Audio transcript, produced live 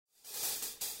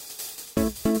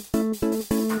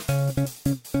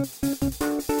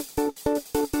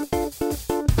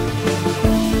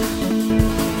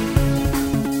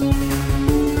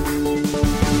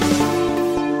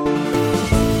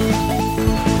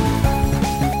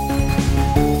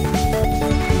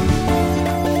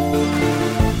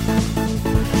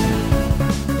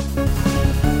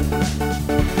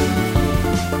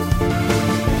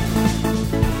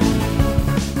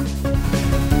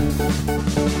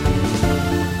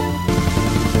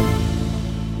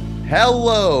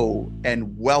Hello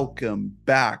and welcome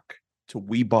back to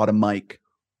We Bought a Mic,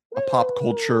 a pop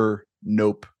culture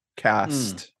nope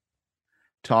cast.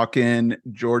 Talking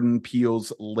Jordan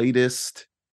Peele's latest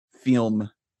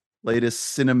cinematic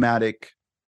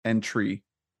entry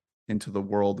into the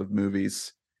world of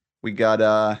movies. We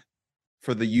got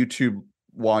for the YouTube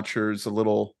watchers a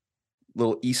little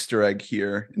Easter egg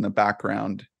here in the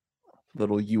background,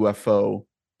 little UFO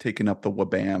taking up the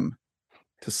wabam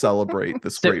to celebrate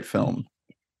this great film.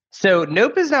 So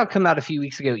Nope has now come out a few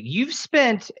weeks ago. You've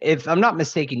spent, if I'm not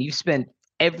mistaken, you've spent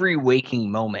every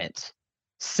waking moment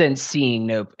since seeing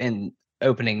Nope in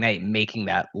opening night making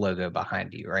that logo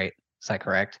behind you, right? Is that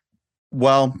correct?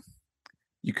 Well,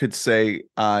 you could say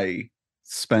I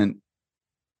spent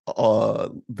a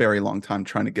very long time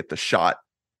trying to get the shot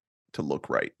to look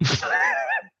right.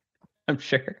 I'm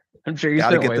sure you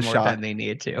spent way more time than you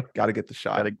needed to. Gotta get the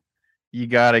shot. You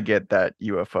gotta get that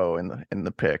UFO in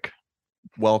the pic.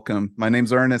 Welcome. My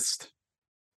name's Ernest.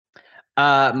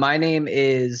 My name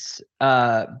is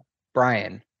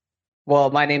Brian. Well,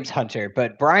 my name's Hunter,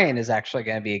 but Brian is actually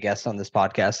going to be a guest on this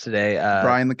podcast today.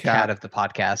 Brian the cat of the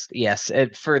podcast. Yes,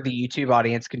 for the YouTube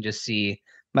audience can just see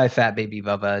my fat baby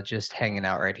Bubba just hanging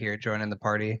out right here, joining the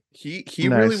party. He nice.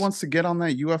 Really wants to get on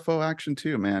that UFO action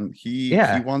too, man. He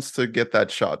wants to get that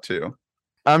shot too.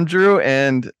 I'm Drew,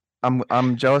 and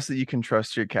I'm jealous that you can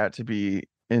trust your cat to be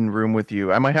in room with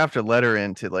you. I might have to let her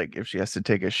in to, like, if she has to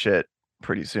take a shit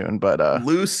pretty soon, but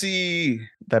Lucy,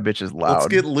 that bitch is loud. Let's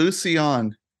get Lucy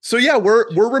on. So yeah, we're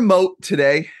remote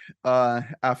today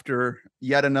after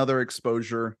yet another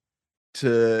exposure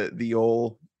to the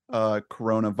old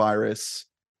coronavirus.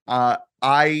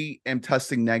 I am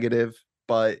testing negative,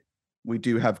 but we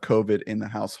do have COVID in the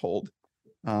household.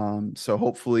 So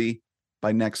hopefully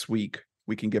by next week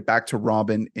we can get back to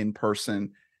Robin in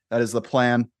person. That is the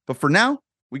plan. But for now,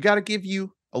 we got to give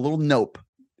you a little nope.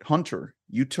 Hunter,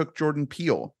 you took Jordan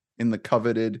Peele in the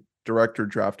coveted director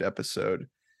draft episode.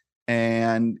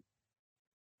 And,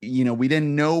 you know, we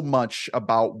didn't know much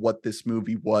about what this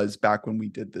movie was back when we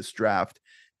did this draft.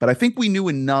 But I think we knew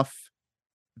enough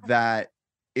that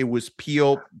it was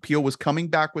Peele. Peele was coming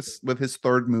back with his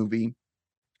third movie.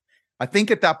 I think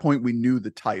at that point we knew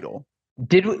the title.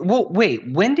 Did we? Well, wait.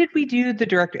 When did we do the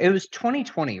director? It was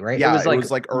 2020, right? Yeah, it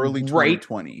was like early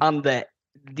 2020. Right on the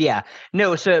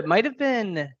no. So it might have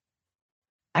been.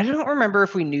 I don't remember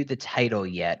if we knew the title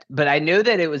yet, but I know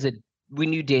that we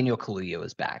knew Daniel Kaluuya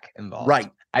was back involved. Right.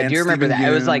 I do remember that.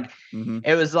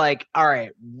 It was like, all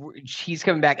right, he's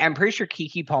coming back. I'm pretty sure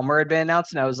Keke Palmer had been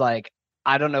announced, and I was like,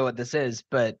 I don't know what this is,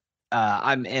 but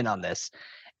I'm in on this.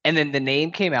 And then the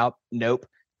name came out. Nope.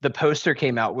 The poster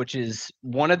came out, which is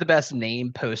one of the best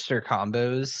name poster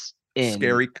combos in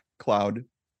Scary Cloud.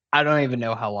 I don't even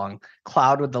know how long.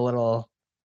 Cloud with the little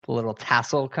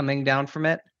tassel coming down from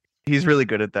it. He's really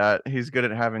good at that. He's good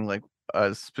at having like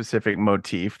a specific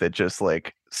motif that just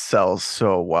like sells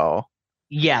so well.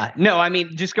 Yeah, no, I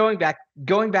mean, just going back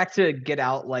to Get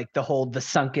Out, like the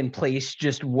sunken place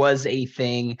just was a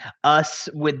thing. Us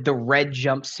with the red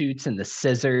jumpsuits and the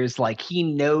scissors, like he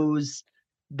knows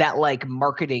that like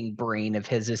marketing brain of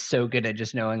his is so good at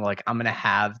just knowing like I'm gonna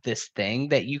have this thing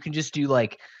that you can just do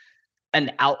like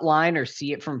an outline or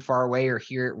see it from far away or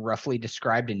hear it roughly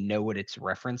described and know what it's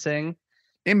referencing.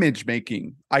 Image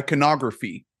making,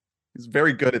 iconography. He's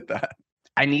very good at that.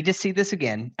 I need to see this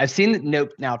again. I've seen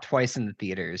Nope now twice in the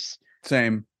theaters.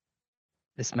 Same.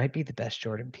 This might be the best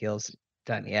Jordan Peele's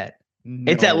done yet. No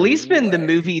it's at least been the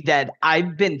movie that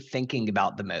I've been thinking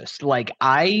about the most. Like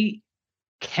I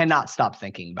cannot stop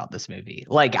thinking about this movie.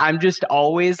 Like I'm just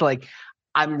always like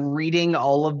I'm reading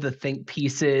all of the think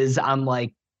pieces. I'm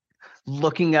like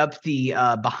looking up the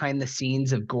behind the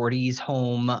scenes of Gordy's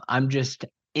home. I'm just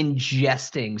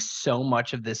ingesting so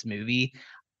much of this movie.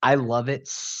 I love it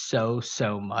so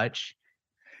much.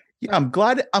 Yeah, I'm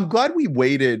glad we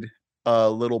waited a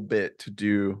little bit to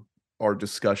do our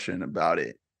discussion about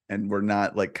it, and we're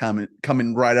not like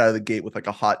coming right out of the gate with like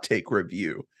a hot take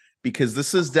review, because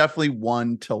this is definitely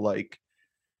one to like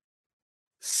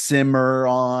simmer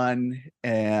on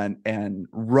and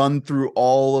run through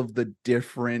all of the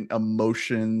different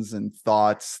emotions and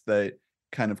thoughts that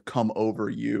kind of come over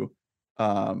you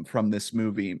from this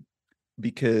movie,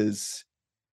 because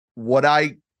what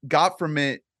I got from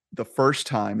it the first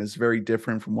time is very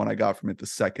different from what I got from it the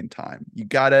second time. You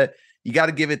gotta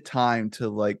give it time to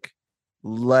like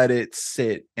let it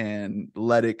sit and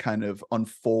let it kind of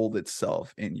unfold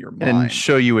itself in your mind and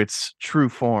show you its true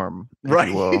form, if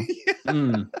you will.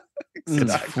 Its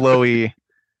Exactly. flowy,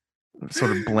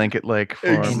 sort of blanket-like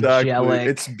form. Exactly. Angelic.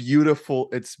 It's beautiful.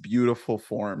 It's beautiful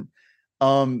form.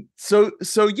 So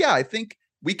yeah, I think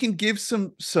we can give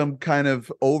some kind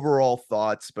of overall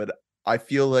thoughts, but I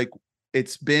feel like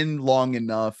it's been long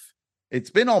enough.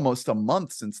 It's been almost a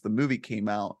month since the movie came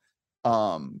out.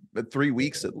 But 3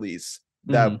 weeks at least,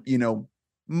 that you know,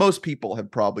 most people have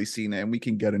probably seen it, and we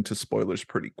can get into spoilers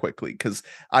pretty quickly because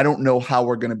I don't know how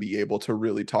we're going to be able to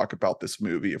really talk about this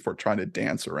movie if we're trying to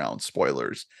dance around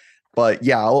spoilers. But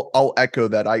yeah, I'll echo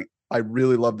that. I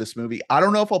really love this movie. I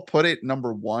don't know if I'll put it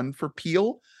number 1 for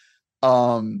Peele.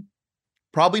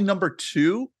 Probably number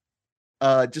 2,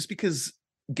 just because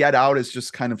Get Out is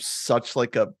just kind of such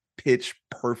like a pitch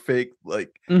perfect,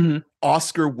 like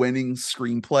Oscar-winning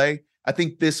screenplay. I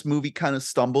think this movie kind of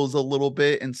stumbles a little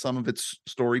bit in some of its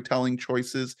storytelling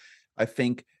choices. I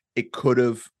think it could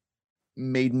have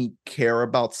made me care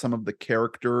about some of the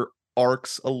character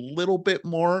arcs a little bit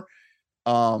more.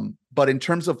 But in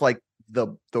terms of like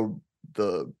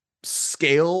the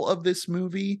scale of this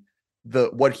movie,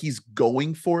 what he's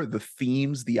going for, the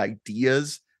themes, the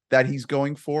ideas that he's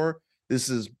going for, this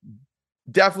is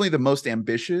definitely the most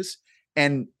ambitious,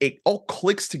 and it all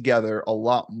clicks together a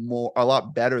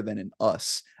lot better than in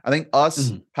Us. I think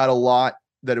Us had a lot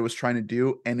that it was trying to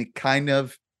do, and it kind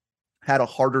of had a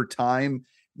harder time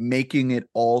making it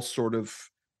all sort of,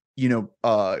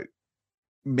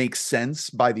 make sense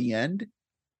by the end.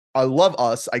 I love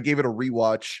Us. I gave it a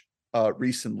rewatch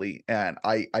recently, and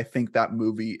I think that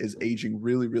movie is aging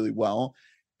really, really well.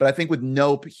 But I think with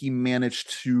Nope, he managed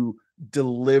to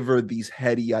deliver these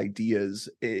heady ideas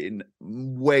in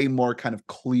way more kind of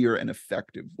clear and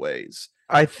effective ways.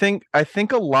 I think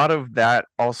a lot of that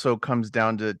also comes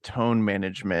down to tone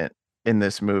management in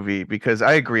this movie, because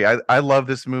I agree. I love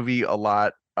this movie a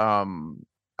lot.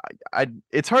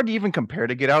 It's hard to even compare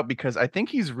to Get Out, because I think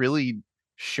he's really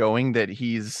showing that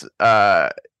he's a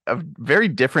very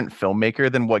different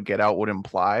filmmaker than what Get Out would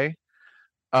imply.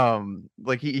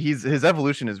 Like his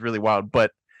evolution is really wild.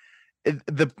 But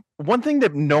the one thing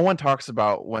that no one talks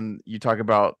about when you talk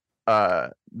about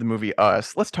the movie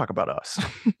Us, let's talk about Us.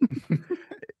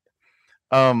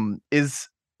 Is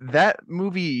that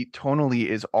movie tonally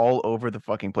is all over the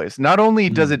fucking place. Not only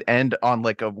does it end on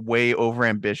like a way over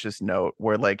ambitious note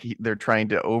where like they're trying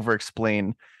to over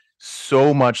explain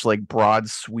so much like broad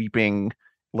sweeping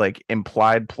like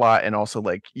implied plot, and also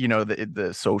like,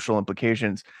 the social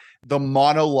implications. The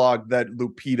monologue that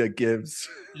Lupita gives.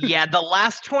 Yeah, the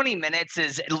last 20 minutes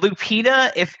is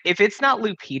Lupita. If it's not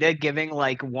Lupita giving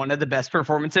like one of the best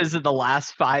performances of the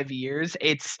last 5 years,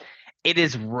 it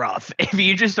is rough. If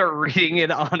you just are reading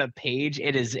it on a page,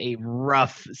 it is a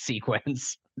rough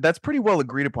sequence. That's pretty well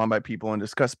agreed upon by people and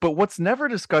discussed. But what's never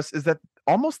discussed is that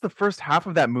almost the first half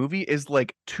of that movie is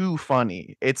like too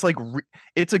funny. It's like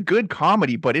it's a good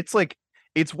comedy, but it's like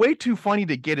it's way too funny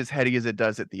to get as heady as it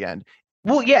does at the end.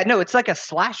 Well, yeah, no, it's like a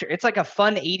slasher. It's like a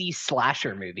fun 80s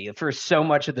slasher movie for so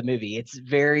much of the movie. It's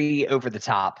very over the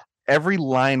top. Every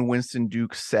line Winston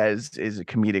Duke says is a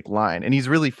comedic line, and he's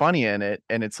really funny in it.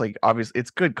 And it's like, obviously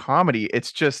it's good comedy.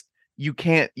 It's just, you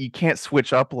can't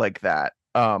switch up like that.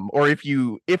 Or if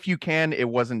you can, it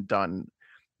wasn't done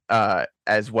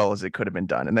as well as it could have been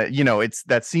done. And that,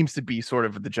 that seems to be sort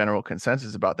of the general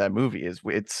consensus about that movie, is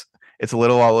it's a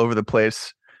little all over the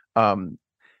place.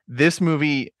 This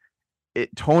movie,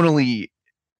 it tonally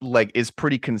like is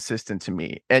pretty consistent to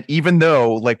me. And even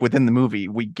though like within the movie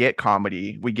we get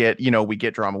comedy, we get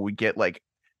drama, we get like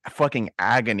fucking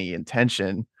agony and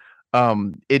tension,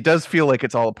 it does feel like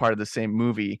it's all a part of the same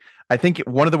movie. I think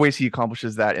one of the ways he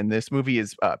accomplishes that in this movie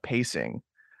is pacing.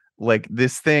 Like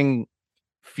this thing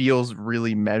feels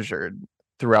really measured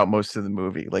throughout most of the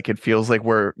movie. Like it feels like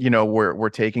we're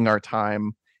taking our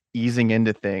time, easing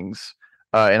into things.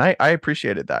 And I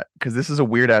appreciated that, because this is a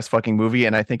weird ass fucking movie,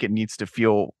 and I think it needs to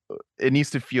feel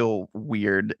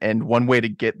weird. And one way to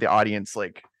get the audience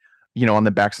like, on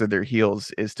the backs of their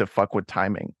heels is to fuck with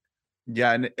timing.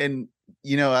 Yeah, and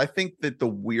I think that the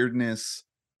weirdness,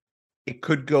 it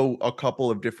could go a couple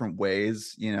of different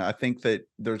ways. I think that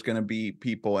there's going to be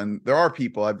people, and there are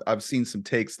people, I've seen some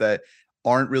takes that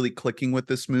aren't really clicking with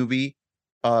this movie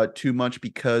too much,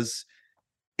 because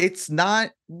it's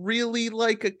not really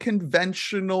like a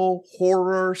conventional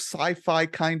horror sci-fi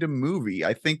kind of movie.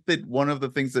 I think that one of the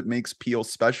things that makes Peele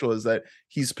special is that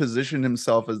he's positioned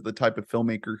himself as the type of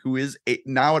filmmaker who is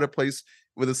now at a place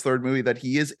with his third movie that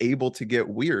he is able to get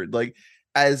weird. Like,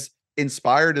 as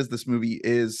inspired as this movie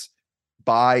is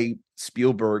by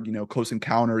Spielberg, Close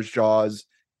Encounters, Jaws,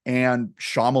 and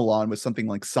Shyamalan with something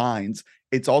like Signs,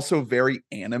 it's also very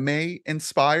anime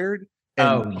inspired.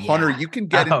 And Hunter, you can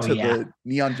get into the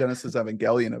Neon Genesis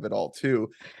Evangelion of it all too,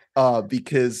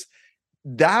 because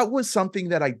that was something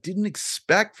that I didn't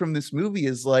expect from this movie.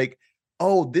 Is like,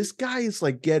 oh, this guy is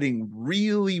like getting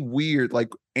really weird, like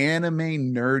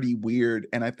anime nerdy weird.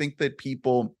 And I think that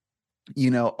people,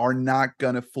 are not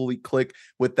gonna fully click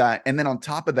with that. And then on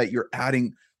top of that, you're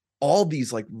adding all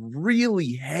these like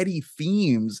really heady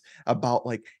themes about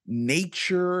like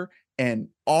nature and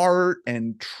art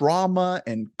and trauma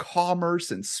and commerce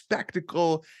and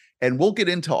spectacle. And we'll get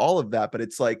into all of that, but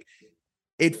it's like,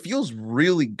 it feels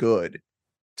really good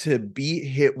to be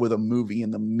hit with a movie in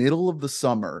the middle of the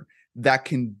summer that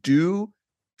can do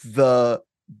the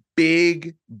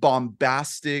big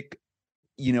bombastic,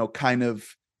 kind of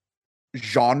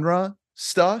genre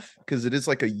stuff, because it is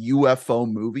like a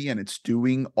UFO movie and it's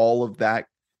doing all of that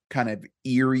kind of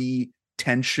eerie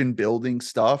tension building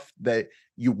stuff that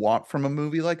you want from a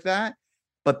movie like that.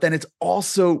 But then it's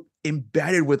also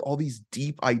embedded with all these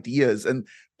deep ideas, and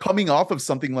coming off of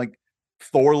something like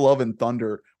Thor Love and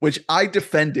Thunder, which I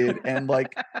defended and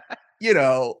like,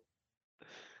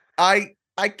 I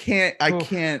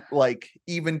can't like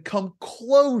even come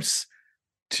close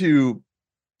to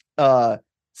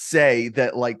say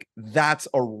that like that's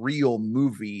a real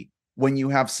movie when you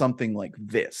have something like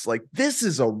this. Like, this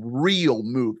is a real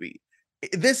movie.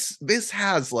 This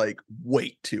has like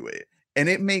weight to it, and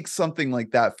it makes something like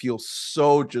that feel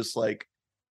so just like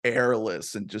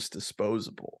airless and just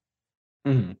disposable.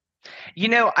 Mm-hmm.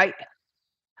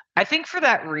 I think for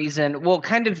that reason, well,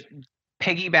 kind of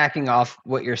piggybacking off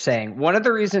what you're saying, one of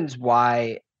the reasons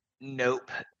why Nope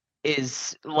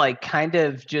is like kind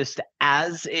of just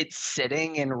as it's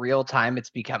sitting in real time,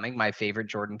 it's becoming my favorite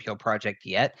Jordan Peele project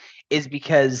yet, is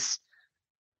because,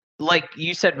 like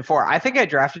you said before, I think I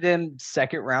drafted him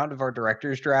second round of our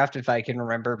director's draft, if I can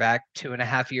remember back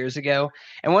 2.5 years ago.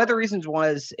 And one of the reasons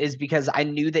is because I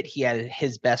knew that he had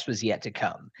his best was yet to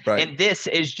come. Right. And this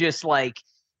is just like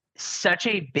such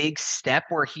a big step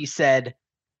where he said,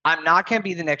 I'm not going to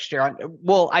be the next John.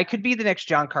 Well, I could be the next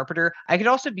John Carpenter. I could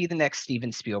also be the next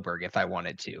Steven Spielberg if I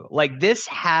wanted to. Like, this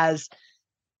has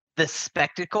the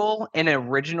spectacle and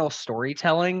original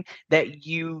storytelling that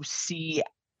you see,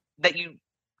 that you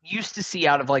used to see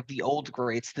out of like the old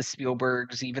greats, the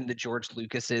Spielbergs, even the George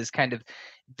Lucases, kind of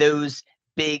those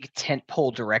big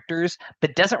tentpole directors,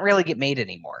 but doesn't really get made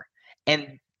anymore.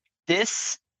 And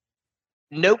this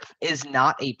Nope is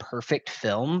not a perfect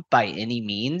film by any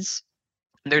means.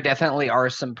 There definitely are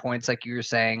some points, like you were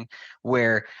saying,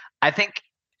 where I think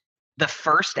the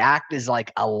first act is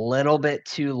like a little bit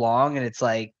too long, and it's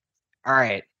like, all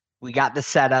right, we got the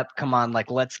setup. Come on, like,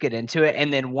 let's get into it.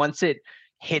 And then once it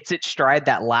hits its stride,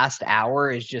 that last hour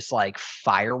is just like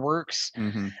fireworks.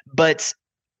 Mm-hmm. But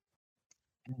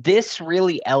this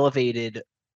really elevated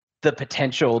the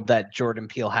potential that Jordan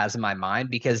Peele has in my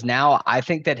mind, because now I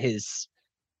think that his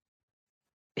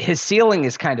ceiling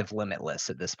is kind of limitless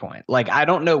at this point. Like, I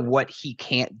don't know what he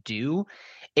can't do.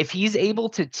 If he's able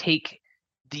to take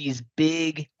these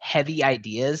big, heavy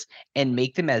ideas and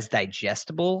make them as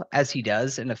digestible as he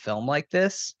does in a film like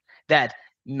this, that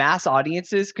mass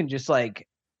audiences can just like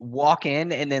walk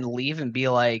in and then leave and be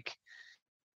like,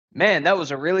 man, that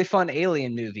was a really fun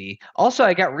alien movie. Also,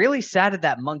 I got really sad at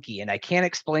that monkey and I can't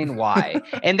explain why.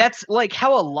 And that's like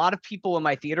how a lot of people in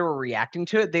my theater were reacting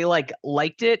to it. They like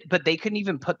liked it, but they couldn't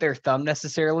even put their thumb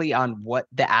necessarily on what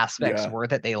the aspects were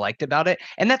that they liked about it.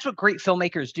 And that's what great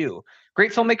filmmakers do.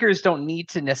 Great filmmakers don't need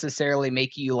to necessarily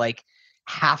make you like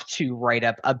have to write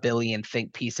up a billion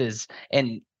think pieces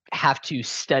and have to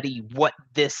study what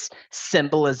this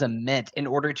symbolism meant in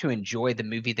order to enjoy the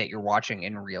movie that you're watching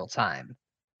in real time.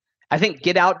 I think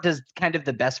Get Out does kind of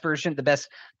the best version, the best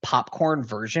popcorn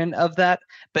version of that.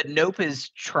 But Nope is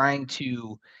trying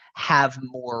to have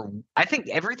more. I think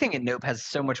everything in Nope has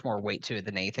so much more weight to it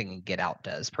than anything Get Out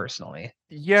does, personally.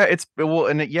 Yeah, it's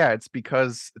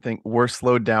because I think we're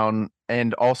slowed down,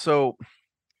 and also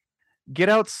Get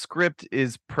Out's script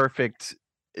is perfect.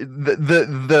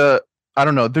 The I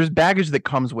don't know, there's baggage that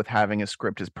comes with having a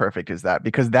script as perfect as that,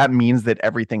 because that means that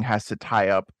everything has to tie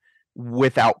up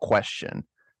without question.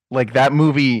 Like, that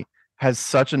movie has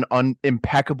such an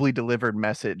impeccably delivered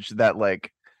message that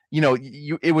like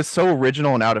it was so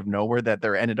original and out of nowhere that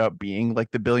there ended up being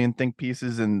like the billion think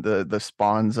pieces and the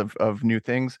spawns of new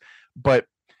things. But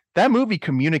that movie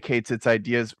communicates its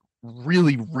ideas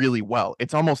really, really well.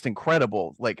 It's almost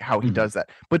incredible, like how he does that.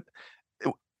 But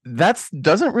that's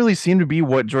doesn't really seem to be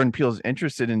what Jordan Peele is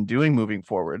interested in doing moving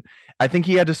forward. I think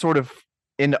he had to sort of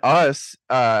in Us.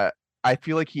 I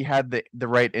feel like he had the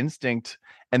right instinct,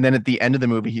 and then at the end of the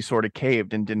movie, he sort of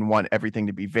caved and didn't want everything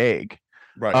to be vague.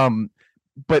 Right.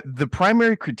 But the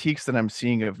primary critiques that I'm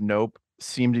seeing of Nope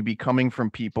seem to be coming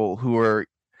from people who are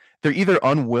they're either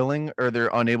unwilling or they're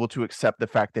unable to accept the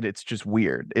fact that it's just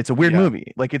weird. It's a weird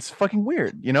movie. Like it's fucking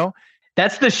weird, you know?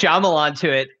 That's the Shyamalan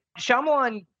to it.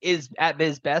 Shyamalan is at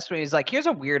his best when he's like, here's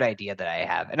a weird idea that I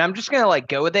have, and I'm just gonna like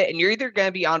go with it, and you're either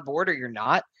gonna be on board or you're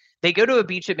not. They go to a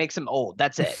beach that makes them old.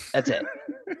 That's it.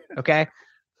 Okay.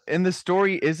 And the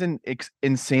story isn't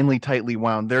insanely tightly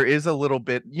wound. There is a little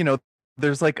bit,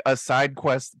 there's like a side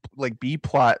quest, like B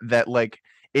plot that like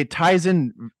it ties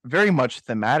in very much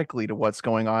thematically to what's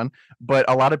going on. But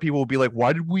a lot of people will be like,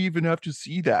 why did we even have to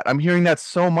see that? I'm hearing that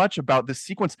so much about this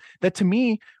sequence that to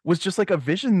me was just like a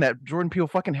vision that Jordan Peele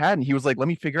fucking had. And he was like, let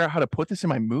me figure out how to put this in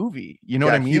my movie. You know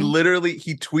what I mean?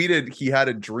 He tweeted he had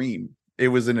a dream. It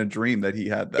was in a dream that he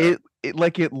had that.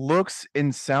 It looks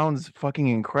and sounds fucking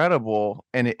incredible,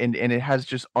 and it has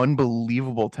just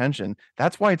unbelievable tension.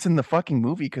 That's why it's in the fucking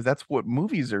movie, because that's what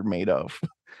movies are made of.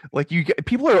 Like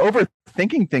people are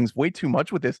overthinking things way too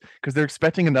much with this because they're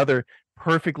expecting another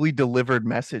perfectly delivered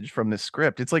message from this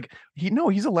script. It's like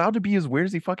he's allowed to be as weird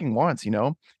as he fucking wants.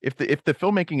 If the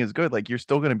filmmaking is good, like you're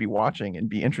still going to be watching and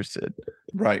be interested.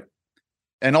 Right.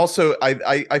 And also,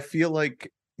 I feel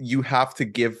like you have to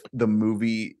give the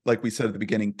movie, like we said at the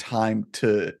beginning, time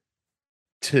to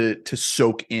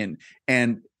soak in.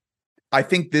 And I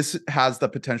think this has the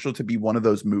potential to be one of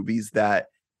those movies that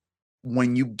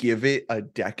when you give it a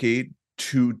decade,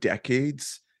 2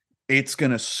 decades, it's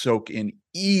going to soak in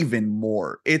even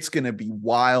more. It's going to be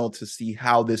wild to see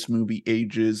how this movie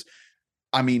ages.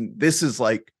 I mean, this is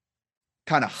like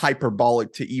kind of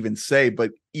hyperbolic to even say,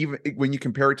 but even when you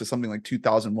compare it to something like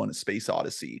 2001: A Space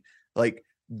Odyssey, like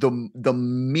the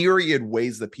myriad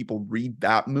ways that people read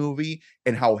that movie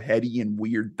and how heady and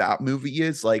weird that movie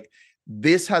is, like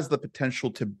this has the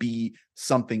potential to be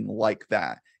something like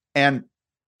that. And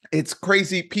it's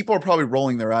crazy. People are probably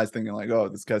rolling their eyes thinking like, oh,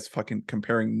 this guy's fucking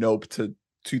comparing Nope to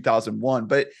 2001.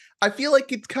 But I feel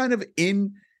like it's kind of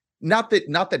not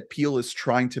that Peele is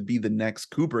trying to be the next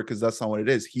Kubrick, because that's not what it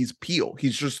is. He's Peele.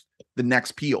 He's just the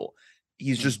next Peele.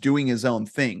 He's just doing his own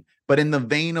thing. But in the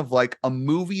vein of like a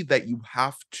movie that you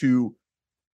have to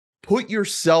put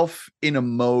yourself in a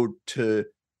mode to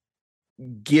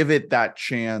give it that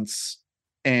chance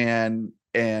and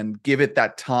give it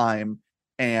that time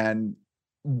and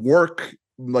work,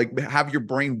 like have your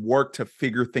brain work to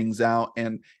figure things out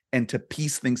and to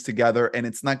piece things together. And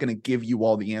it's not going to give you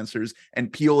all the answers.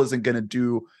 And Peele isn't going to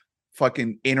do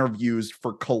fucking interviews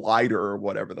for Collider or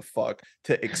whatever the fuck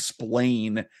to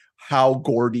explain how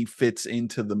Gordy fits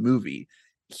into the movie.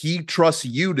 He trusts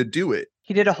you to do it.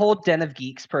 He did a whole Den of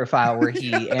Geeks profile where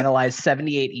he analyzed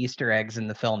 78 Easter eggs in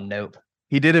the film Nope.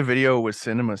 He did a video with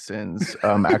CinemaSins,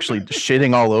 actually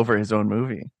shitting all over his own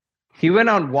movie. He went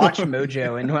on Watch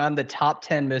Mojo and went on the top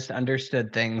 10 most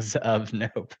understood things of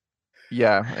Nope.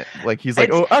 Yeah, like he's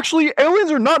like, oh, actually,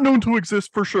 aliens are not known to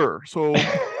exist for sure. So,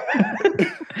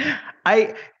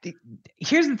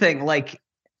 here's the thing. Like,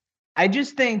 I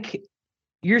just think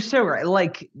you're so right.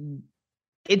 Like,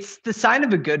 it's the sign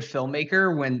of a good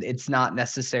filmmaker when it's not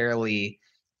necessarily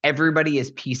everybody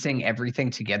is piecing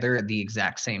everything together at the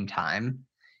exact same time.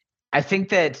 I think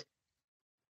that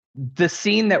the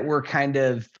scene that we're kind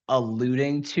of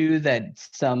alluding to that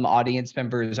some audience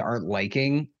members aren't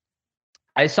liking,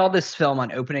 I saw this film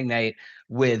on opening night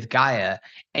with Gaia,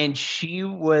 and she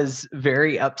was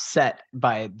very upset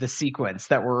by the sequence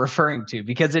that we're referring to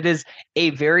because it is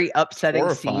a very upsetting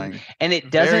scene, and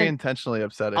it doesn't very intentionally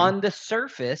upsetting. On the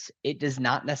surface, it does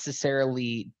not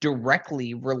necessarily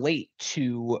directly relate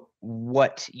to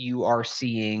what you are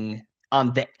seeing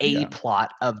on the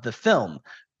plot of the film.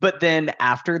 But then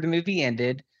after the movie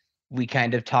ended, we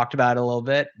kind of talked about it a little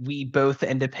bit. We both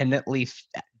independently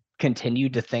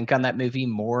continued to think on that movie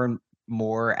more and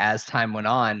more as time went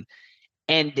on,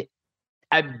 and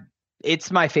it's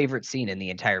my favorite scene in the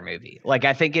entire movie. Like,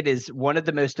 I think it is one of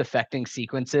the most affecting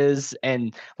sequences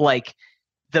and like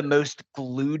the most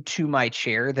glued to my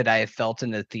chair that I have felt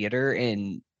in the theater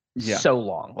in so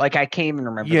long. Like, I can't even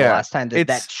remember the last time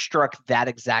that struck that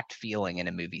exact feeling in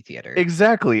a movie theater.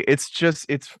 Exactly. It's just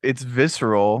it's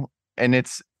visceral, and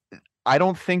I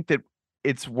don't think that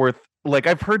it's worth like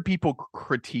I've heard people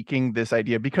critiquing this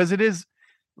idea because it is,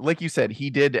 like you said, he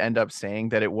did end up saying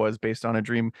that it was based on a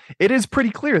dream. It is pretty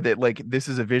clear that like this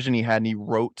is a vision he had and he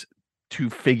wrote to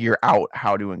figure out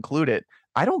how to include it.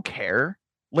 I don't care.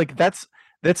 Like that's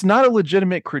not a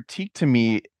legitimate critique to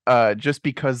me, just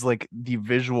because like the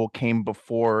visual came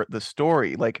before the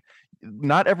story. Like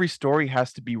not every story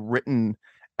has to be written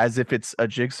as if it's a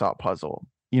jigsaw puzzle.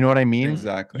 You know what I mean?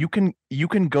 Exactly. You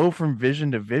can go from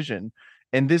vision to vision.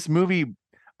 And this movie,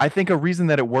 I think a reason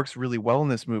that it works really well in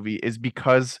this movie is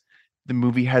because the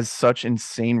movie has such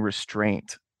insane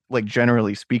restraint, like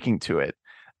generally speaking to it.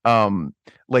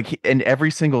 In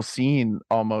every single scene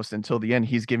almost until the end,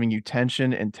 he's giving you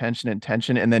tension and tension and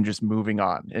tension and then just moving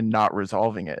on and not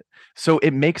resolving it. So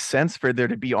it makes sense for there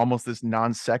to be almost this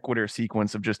non sequitur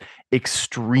sequence of just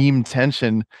extreme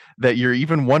tension that you're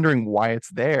even wondering why it's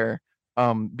there.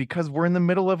 Because we're in the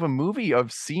middle of a movie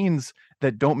of scenes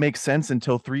that don't make sense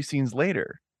until 3 scenes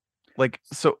later. Like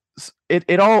so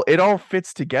it all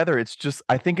fits together. It's just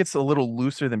I think it's a little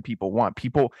looser than people want.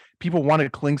 People want to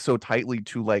cling so tightly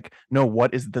to like, no,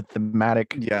 what is the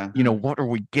thematic, Yeah. what are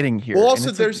we getting here? Well, And also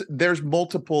it's like, there's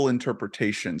multiple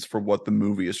interpretations for what the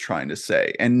movie is trying to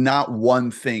say, and not one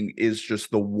thing is just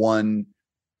the one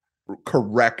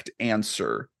correct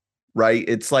answer, right?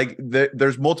 It's like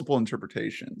there's multiple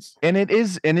interpretations. and it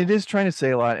is trying to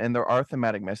say a lot, and there are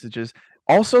thematic messages.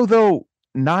 Also, though,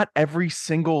 not every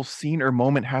single scene or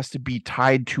moment has to be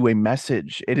tied to a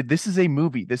message. This is a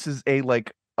movie. This is a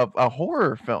like a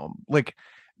horror film. Like,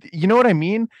 you know what I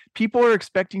mean? People are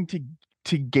expecting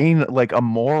to gain like a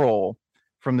moral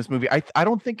from this movie. I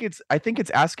don't think I think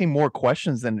it's asking more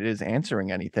questions than it is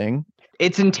answering anything.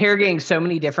 It's interrogating so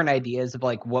many different ideas of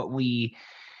like what we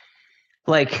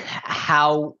like,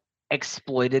 how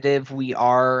exploitative we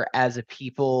are as a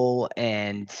people,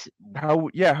 and How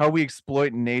we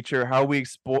exploit nature, how we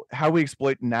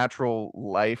exploit natural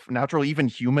life, natural even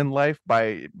human life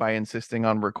by insisting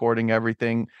on recording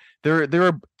everything. There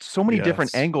are so many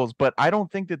different Yes. angles, but I don't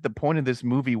think that the point of this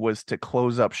movie was to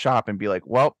close up shop and be like,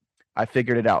 well, I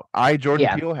figured it out. Jordan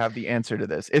yeah, Peele, have the answer to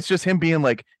this. It's just him being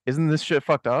like, isn't this shit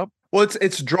fucked up? Well,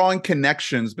 it's drawing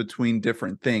connections between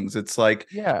different things. It's like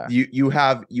Yeah. you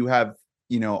have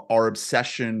our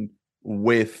obsession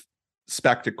with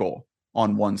spectacle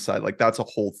on one side, like that's a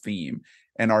whole theme,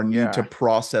 and our need to Yeah.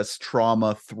 process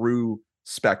trauma through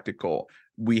spectacle.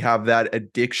 We have that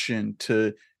addiction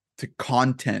to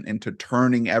content and to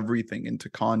turning everything into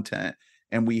content,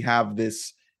 and we have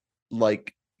this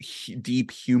like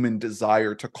deep human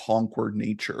desire to conquer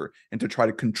nature and to try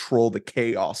to control the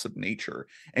chaos of nature.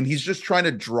 And he's just trying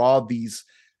to draw these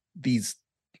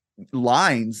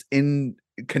lines in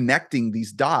connecting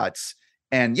these dots.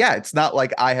 And yeah, it's not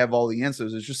like I have all the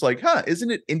answers. It's just like, isn't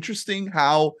it interesting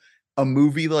how a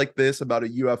movie like this about a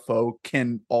UFO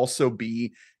can also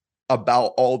be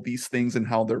about all these things and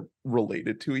how they're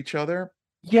related to each other?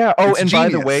 Yeah. Oh, It's and by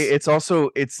the way, genius.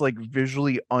 it's like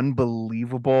visually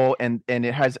unbelievable, and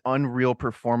it has unreal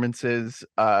performances.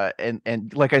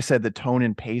 And like I said, the tone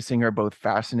and pacing are both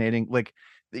fascinating. Like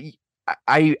the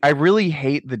I really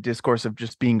hate the discourse of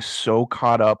just being so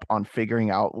caught up on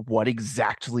figuring out what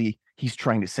exactly he's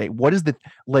trying to say. What is the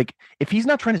like if he's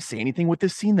not trying to say anything with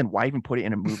this scene, then why even put it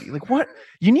in a movie? Like what?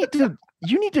 You need to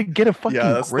get a Yeah, fucking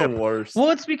that's the grip. worst.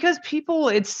 well, it's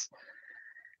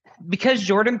because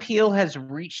Jordan Peele has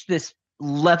reached this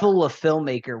level of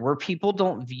filmmaker where people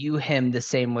don't view him the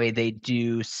same way they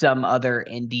do some other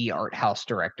indie art house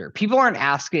director. People aren't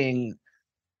asking,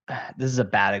 this is a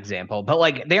bad example, but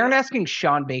like they aren't asking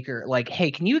Sean Baker, like, hey,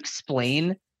 can you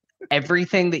explain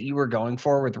everything that you were going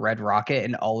for with Red Rocket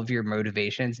and all of your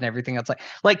motivations and everything else?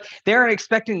 Like they aren't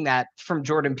expecting that from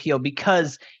Jordan Peele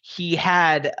because he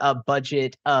had a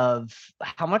budget of,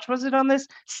 how much was it on this?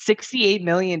 $68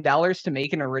 million to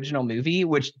make an original movie,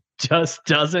 which just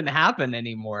doesn't happen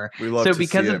anymore. We love So to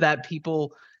because see of it. that,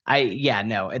 people,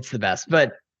 no, it's the best.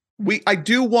 But I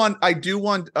do want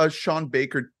Sean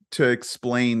Baker to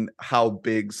explain how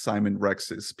big Simon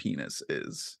Rex's penis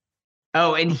is.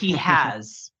 oh, and he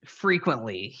has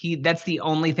frequently. That's the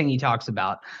only thing he talks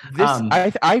about. This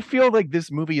I feel like this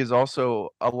movie is also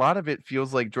a lot of it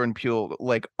feels like Jordan Peele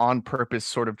like on purpose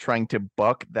sort of trying to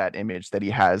buck that image that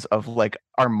he has of like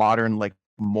our modern like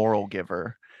moral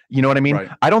giver. You know what I mean? Right.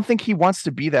 I don't think he wants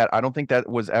to be that. I don't think that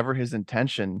was ever his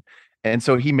intention. And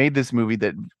so he made this movie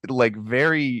that like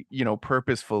very,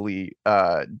 purposefully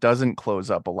doesn't close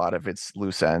up a lot of its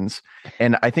loose ends.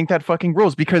 And I think that fucking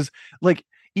rules because like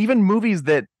even movies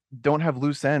that don't have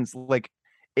loose ends, like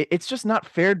it's just not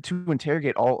fair to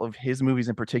interrogate all of his movies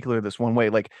in particular this one way.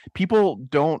 Like people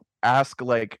don't ask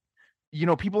like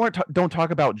people don't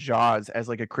talk about Jaws as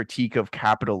like a critique of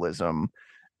capitalism.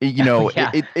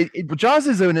 Yeah. Jaws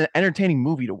is an entertaining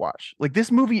movie to watch. Like,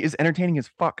 this movie is entertaining as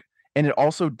fuck, and it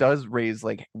also does raise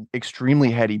like extremely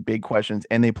heady big questions,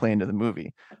 and they play into the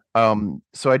movie.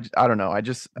 So I don't know. I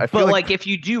feel But like if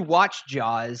you do watch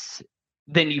Jaws,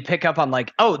 then you pick up on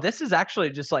like, oh, this is actually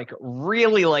just like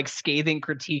really like scathing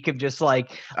critique of just like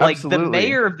the Absolutely.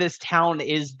 mayor of this town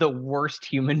is the worst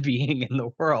human being in the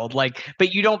world. Like,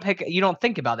 but you don't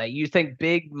think about that. You think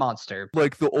big monster.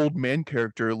 Like the old man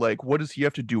character, like, what does he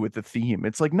have to do with the theme?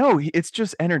 It's like, no, it's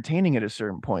just entertaining at a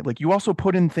certain point. Like, you also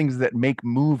put in things that make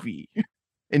movie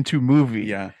into movie.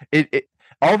 Yeah. It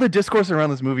all the discourse around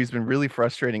this movie has been really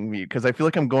frustrating me because I feel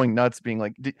like I'm going nuts being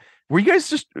like, were you guys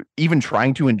just even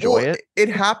trying to enjoy it? It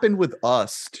happened with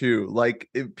us too. Like,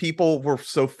 people were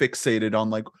so fixated on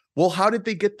like, well, how did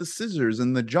they get the scissors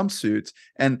and the jumpsuits?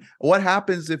 And what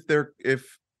happens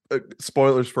if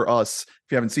spoilers for us,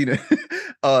 if you haven't seen it,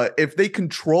 if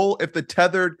the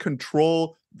tethered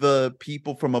control the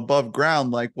people from above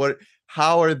ground, like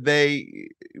how are they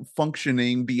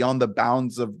functioning beyond the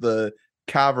bounds of the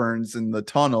caverns and the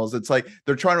tunnels? It's like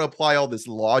they're trying to apply all this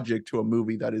logic to a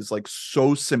movie that is like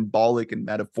so symbolic and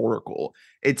metaphorical.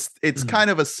 It's kind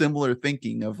of a similar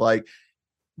thinking of like,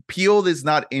 Peele is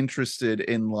not interested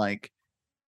in like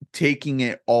taking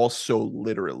it all so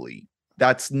literally.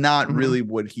 That's not really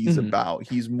what he's about.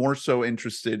 He's more so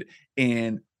interested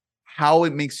in how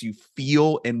it makes you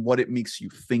feel and what it makes you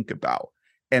think about.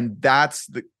 And that's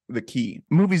the key.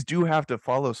 Movies do have to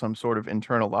follow some sort of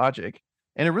internal logic,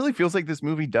 and it really feels like this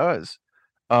movie does.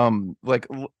 Like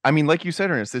you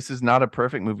said, Ernest, this is not a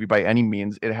perfect movie by any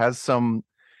means. It has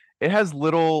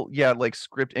little, like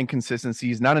script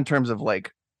inconsistencies, not in terms of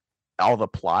like all the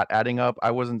plot adding up.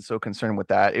 I wasn't so concerned with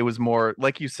that. It was more,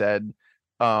 like you said,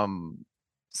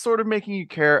 sort of making you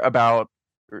care about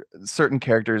certain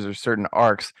characters or certain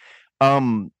arcs.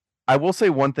 I will say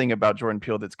one thing about Jordan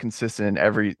Peele that's consistent in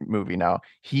every movie now.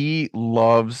 He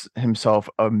loves himself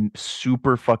a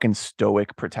super fucking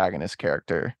stoic protagonist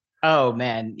character. Oh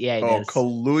man, yeah, he does.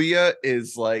 Kaluuya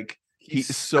is like,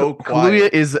 he's so quiet.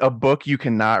 Kaluuya is a book you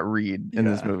cannot read in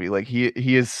this movie. Like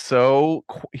he's so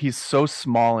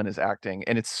small in his acting,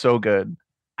 and it's so good.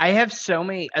 I have so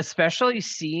many, especially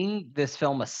seeing this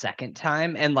film a second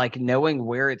time and like knowing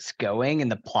where it's going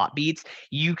and the plot beats,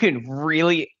 you can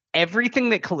really,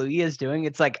 everything that Kaluuya is doing,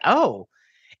 it's like, oh,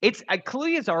 it's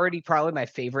Kaluuya is already probably my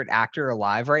favorite actor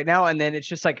alive right now. And then it's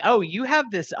just like, oh, you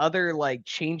have this other like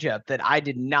change up that I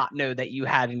did not know that you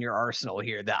had in your arsenal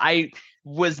here, that I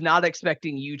was not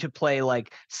expecting you to play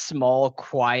like small,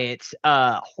 quiet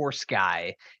horse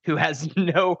guy who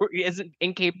isn't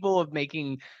incapable of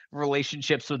making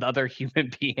relationships with other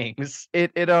human beings.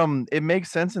 It makes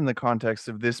sense in the context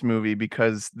of this movie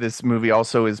because this movie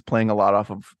also is playing a lot off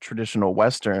of traditional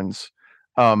westerns,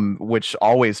 which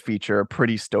always feature a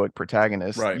pretty stoic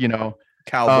protagonist, right?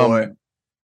 Cowboy.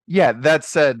 Yeah, that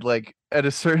said, like at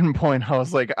a certain point I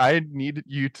was like, I need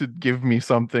you to give me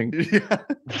something.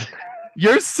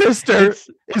 Your sister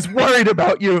is worried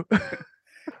about you.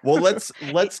 Well,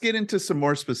 let's get into some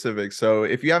more specifics. So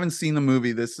if you haven't seen the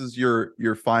movie, this is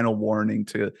your final warning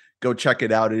to go check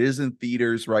it out. It is in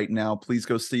theaters right now. Please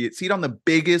go see it. See it on the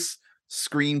biggest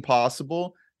screen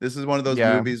possible. This is one of those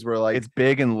movies where like it's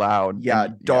big and loud. Yeah,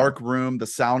 dark room, the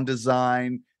sound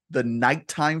design, the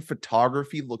nighttime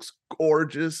photography looks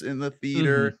gorgeous in the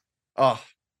theater. I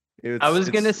was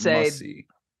gonna say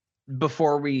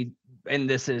before we, and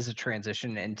this is a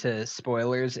transition into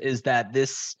spoilers, is that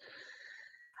this,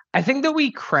 I think that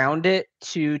we crowned it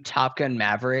to Top Gun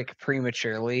Maverick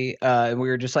prematurely. We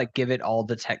were just like, give it all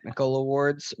the technical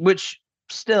awards, which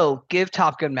still give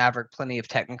Top Gun Maverick plenty of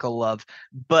technical love.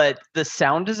 But the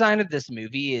sound design of this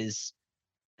movie is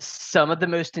some of the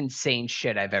most insane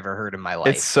shit I've ever heard in my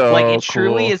life. It's so like, it cool.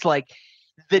 truly is like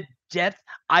the depth.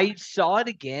 I saw it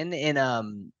again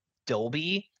in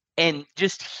Dolby, and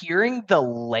just hearing the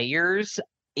layers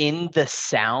in the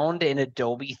sound in a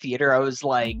Dolby theater, I was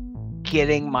like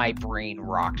getting my brain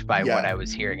rocked by what I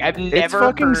was hearing. I've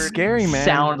never heard scary, man.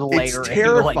 Sound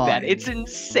layering like that. It's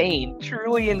insane,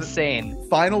 truly insane.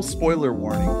 Final spoiler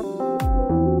warning.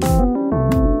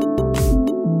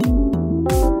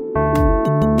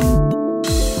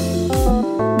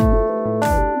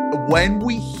 When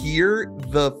we hear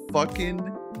the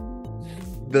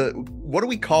what do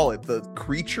we call it? The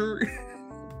creature?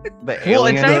 Well,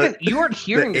 it's not even, you aren't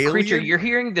hearing the creature, you're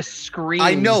hearing the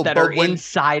screams that are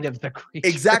inside of the creature.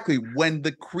 Exactly. When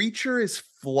the creature is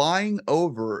flying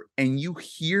over and you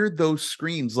hear those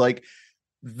screams, like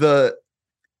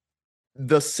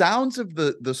the sounds of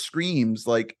the screams,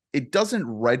 like it doesn't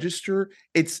register.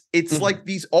 It's like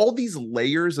all these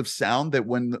layers of sound that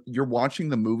when you're watching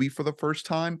the movie for the first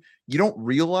time, you don't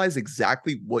realize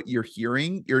exactly what you're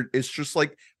hearing. It's just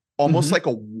like almost like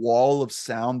a wall of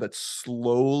sound that's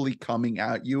slowly coming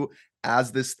at you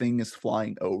as this thing is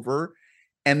flying over.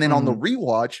 And then on the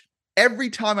rewatch, every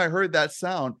time I heard that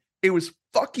sound, it was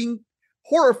fucking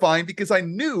horrifying because I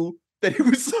knew that it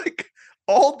was like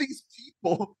all these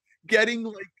people getting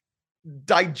like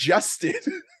digested.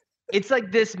 It's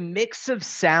like this mix of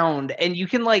sound, and you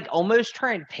can like almost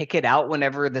try and pick it out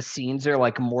whenever the scenes are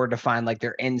like more defined, like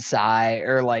they're inside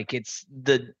or like it's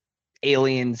the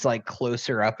aliens like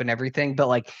closer up and everything. But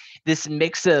like this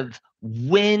mix of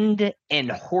wind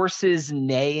and horses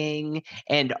neighing,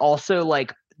 and also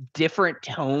like different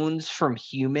tones from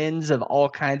humans of all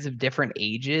kinds of different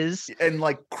ages, and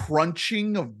like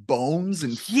crunching of bones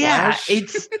and flesh.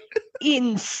 It's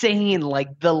insane.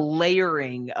 Like the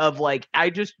layering of like, I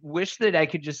just wish that I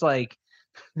could just like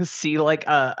see like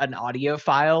an audio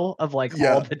file of like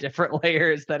all the different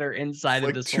layers that are inside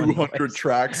of this 200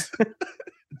 tracks.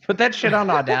 Put that shit on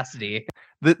Audacity.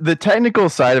 The technical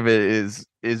side of it is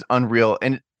unreal,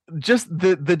 and just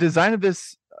the design of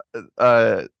this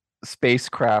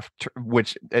spacecraft,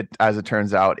 which as it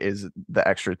turns out is the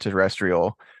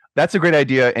extraterrestrial, that's a great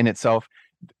idea in itself.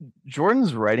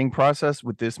 Jordan's writing process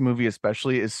with this movie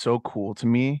especially is so cool to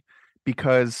me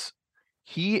because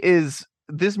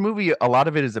this movie, a lot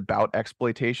of it is about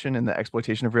exploitation and the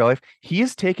exploitation of real life. He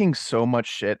is taking so much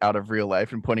shit out of real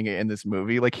life and putting it in this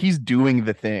movie. Like he's doing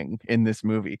the thing in this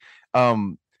movie.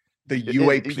 The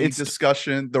UAP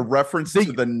discussion, the reference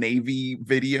to the Navy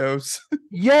videos.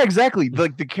 Yeah, exactly.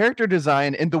 Like the character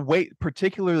design and the way,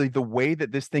 particularly the way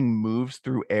that this thing moves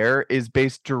through air, is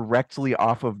based directly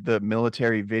off of the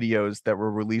military videos that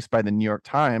were released by the New York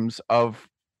Times of,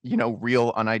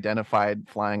 real unidentified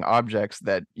flying objects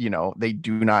that, they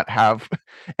do not have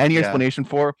any explanation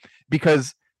for.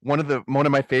 Because one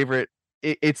of my favorite,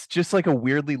 it's just like a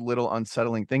weirdly little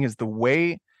unsettling thing, is the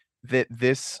way that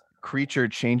this creature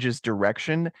changes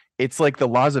direction. It's like the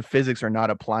laws of physics are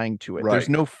not applying to it. There's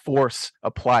no force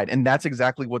applied, and that's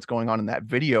exactly what's going on in that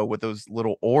video with those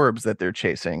little orbs that they're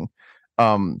chasing,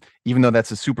 even though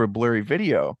that's a super blurry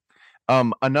video.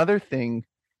 Another thing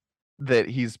that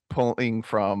he's pulling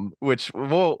from, which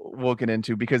we'll get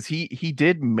into, because he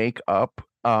did make up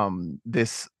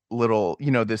this little,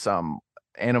 this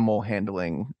animal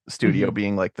handling studio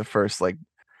being like the first, like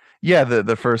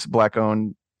the first black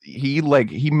owned. He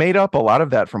made up a lot of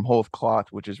that from whole cloth,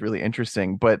 which is really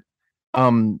interesting. But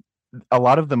a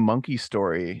lot of the monkey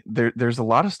story, there's a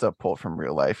lot of stuff pulled from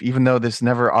real life, even though this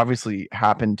never obviously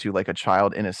happened to like a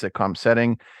child in a sitcom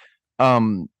setting.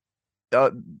 The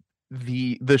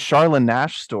Charla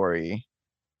Nash story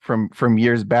from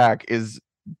years back is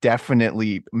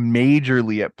definitely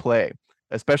majorly at play,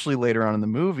 especially later on in the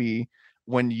movie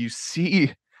when you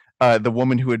see the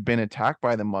woman who had been attacked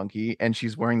by the monkey, and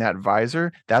she's wearing that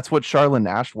visor. That's what Charla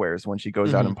Nash wears when she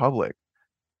goes out in public,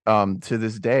 to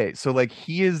this day. So like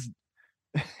his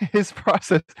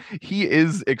process, he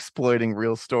is exploiting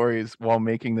real stories while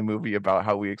making the movie about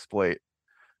how we exploit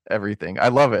everything. I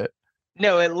love it.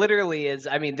 No, it literally is.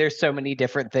 I mean, there's so many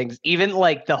different things. Even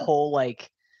like the whole like,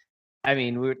 I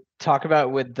mean, we talk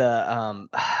about with the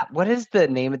what is the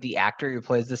name of the actor who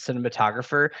plays the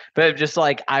cinematographer? But just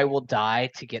like, I will die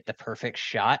to get the perfect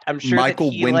shot. I'm sure Michael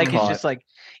that he Wincott. like is just like,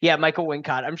 Michael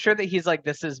Wincott. I'm sure that he's like,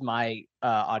 this is my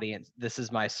audience. This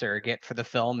is my surrogate for the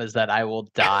film, is that I will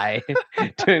die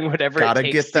doing whatever Gotta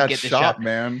it takes get that to get the shot,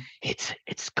 man.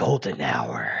 It's golden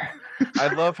hour.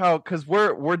 I love how, because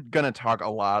we're gonna talk a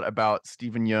lot about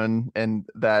Steven Yeun and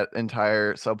that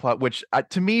entire subplot, which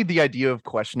to me, the idea of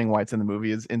questioning why it's in the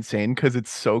movie is insane because it's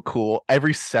so cool.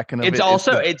 Every second of it's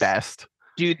the best.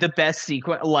 Dude, the best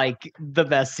sequence, like the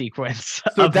best sequence.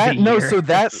 So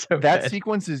that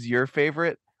sequence is your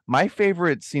favorite. My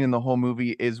favorite scene in the whole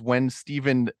movie is when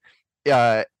Steven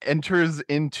enters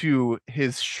into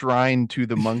his shrine to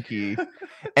the monkey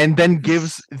and then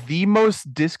gives the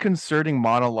most disconcerting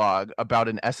monologue about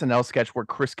an SNL sketch where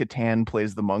Chris Kattan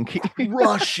plays the monkey.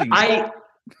 Rushing.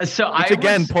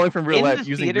 Pulling from real life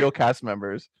using real cast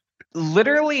members.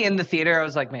 Literally in the theater, I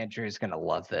was like, man, Drew's gonna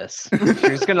love this.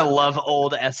 Drew's gonna love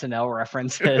old SNL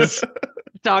references.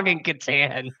 Talking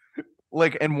Kattan.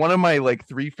 Like, and one of my like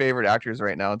 3 favorite actors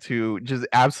right now too, just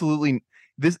absolutely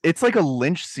it's like a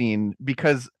Lynch scene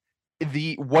because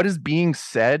what is being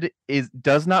said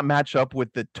does not match up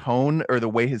with the tone or the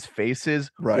way his face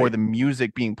is, or the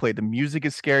music being played. The music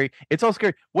is scary. It's all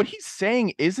scary. What he's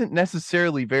saying isn't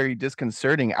necessarily very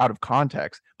disconcerting out of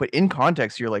context, but in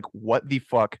context, you're like, what the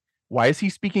fuck why is he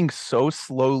speaking so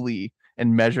slowly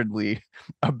and measuredly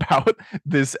about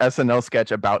this SNL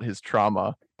sketch about his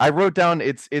trauma? I wrote down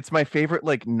it's my favorite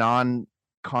like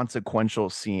non-consequential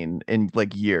scene in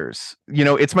like years. You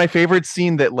know, it's my favorite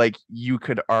scene that like you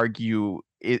could argue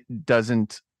it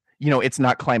doesn't, it's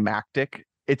not climactic.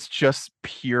 It's just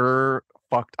pure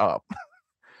fucked up.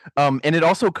 And it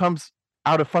also comes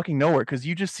out of fucking nowhere because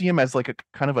you just see him as like a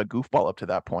kind of a goofball up to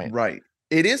that point. Right.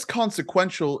 It is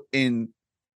consequential in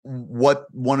what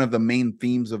one of the main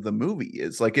themes of the movie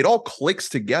is. Like, it all clicks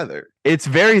together. It's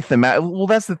very thematic. Well,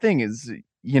 that's the thing is,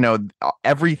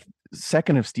 every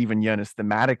second of Steven Yeun is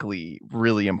thematically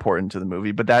really important to the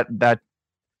movie, but that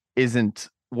isn't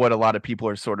what a lot of people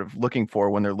are sort of looking for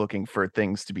when they're looking for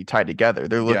things to be tied together.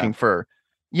 They're looking for,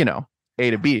 A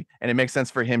to B, and it makes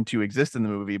sense for him to exist in the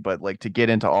movie, but like to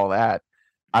get into all that,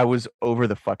 I was over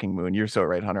the fucking moon. You're so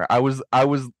right, Hunter.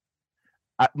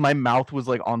 My mouth was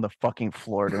like on the fucking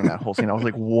floor during that whole scene. I was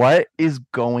like, what is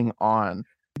going on?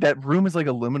 That room is like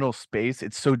a liminal space.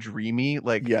 It's so dreamy.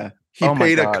 Like, he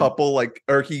paid a couple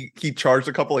he charged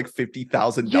a couple like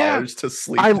 $50,000 to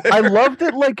sleep. I love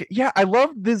that. Like, I love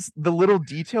the little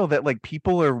detail that like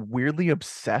people are weirdly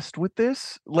obsessed with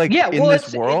this. Like, in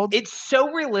this world, it's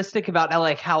so realistic about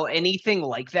how anything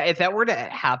like that, if that were to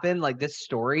happen, like this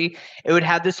story, it would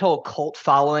have this whole cult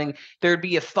following. There'd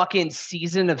be a fucking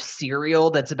season of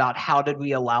Serial that's about how did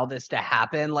we allow this to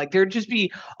happen. Like, there'd just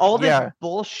be all this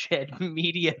bullshit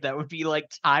media that would be like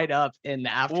tied up in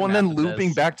the aftermath. Well, and then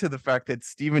looping back to the fact that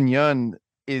Steven Yeun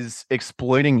is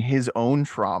exploiting his own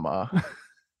trauma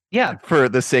for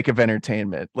the sake of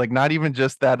entertainment, like not even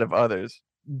just that of others.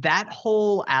 That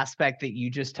whole aspect that you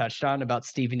just touched on about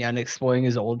Steven Yeun exploiting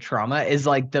his old trauma is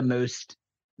like the most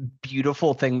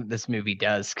beautiful thing that this movie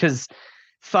does, because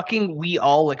fucking we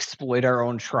all exploit our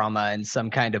own trauma in some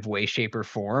kind of way, shape, or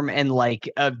form, and like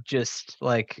just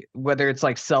like whether it's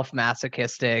like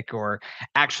self-masochistic or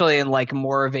actually in like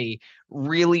more of a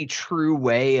really true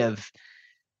way of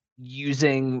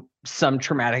using some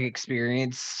traumatic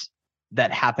experience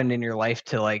that happened in your life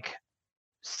to like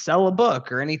sell a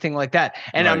book or anything like that.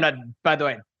 And I'm not, by the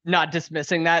way, not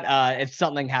dismissing that. If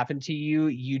something happened to you,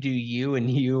 you do you,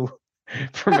 and you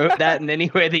promote that in any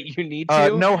way that you need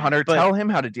to. No, Hunter, tell him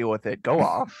how to deal with it. Go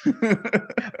off.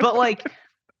 But like,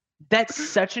 that's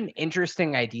such an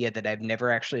interesting idea that I've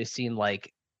never actually seen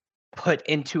like put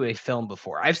into a film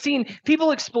before. I've seen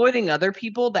people exploiting other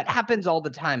people. That happens all the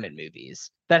time in movies.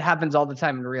 That happens all the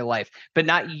time in real life, but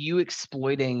not you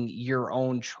exploiting your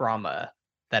own trauma.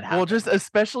 That happens. Well, just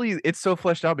especially it's so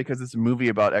fleshed out because it's a movie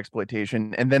about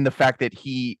exploitation, and then the fact that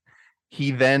he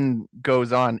then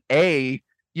goes on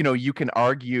you can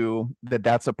argue that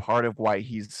that's a part of why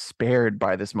he's spared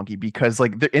by this monkey, because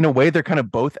like in a way they're kind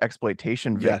of both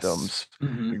exploitation victims.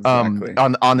 Exactly.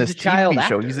 On this TV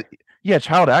show.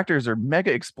 Child actors are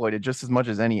mega exploited just as much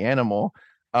as any animal.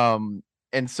 And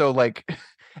so like,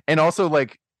 and also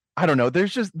like, I don't know,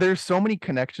 there's so many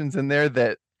connections in there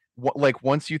that like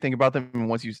once you think about them,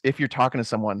 and if you're talking to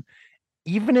someone,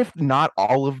 even if not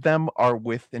all of them are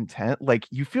with intent, like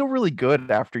you feel really good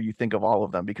after you think of all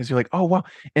of them, because you're like, oh wow,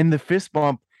 and the fist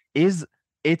bump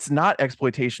it's not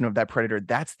exploitation of that predator.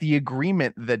 That's the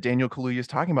agreement that Daniel Kaluuya is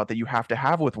talking about that you have to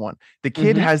have with one. The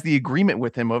kid has the agreement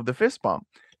with him of the fist bump,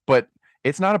 but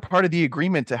it's not a part of the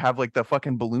agreement to have like the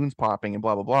fucking balloons popping and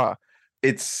blah blah blah.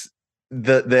 It's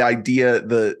the idea,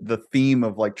 the theme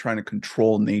of like trying to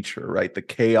control nature, right? The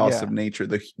chaos of nature,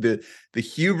 the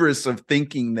hubris of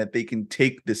thinking that they can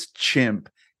take this chimp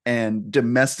and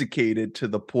domesticate it to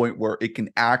the point where it can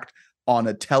act on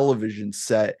a television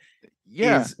set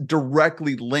is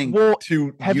directly linked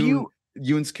to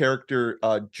Yoon's character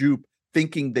Jupe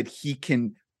thinking that he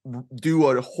can do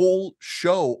a whole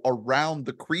show around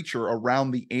the creature,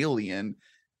 around the alien,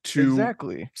 to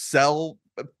sell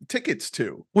tickets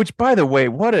to. Which, by the way,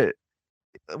 what a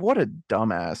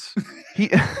dumbass.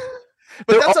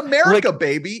 But that's America,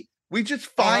 baby. We just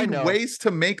find ways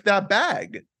to make that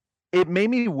bag. It made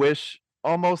me wish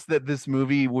almost that this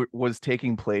movie was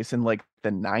taking place in like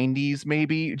the 90s,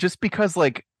 maybe, just because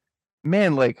like,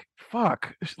 man, like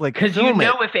fuck, like, because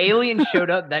if aliens showed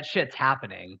up, that shit's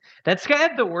happening. That's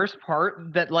kind of the worst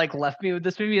part that like left me with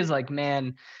this movie, is like,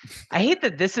 man, I hate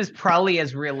that this is probably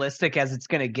as realistic as it's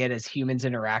gonna get as humans'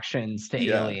 interactions to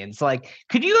aliens. Like,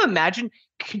 could you imagine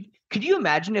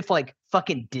if like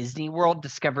fucking Disney World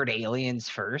discovered aliens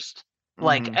first?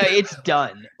 Like, it's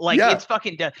done. Like, it's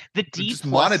fucking done. The D+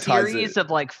 series of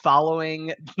like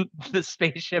following the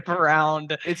spaceship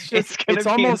around. It's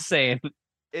gonna be insane.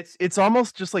 It's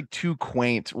almost just like too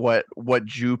quaint what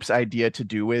Jupe's idea to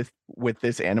do with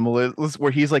this animal is,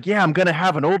 where he's like, yeah, I'm gonna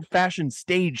have an old fashioned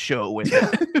stage show with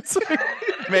it. It's like,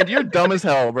 man, you're dumb as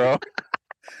hell, bro.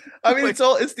 I mean, it's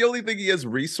the only thing he has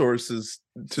resources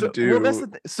to do. Well,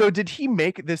 so did he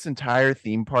make this entire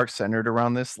theme park centered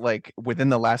around this, like within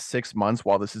the last 6 months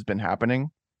while this has been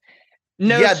happening?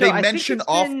 No, yeah, so they mentioned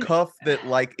off cuff that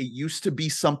like it used to be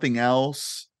something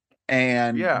else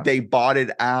and they bought it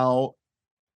out.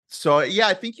 So yeah,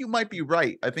 I think you might be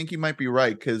right.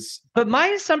 But my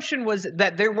assumption was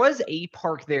that there was a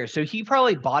park there, so he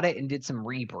probably bought it and did some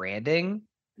rebranding.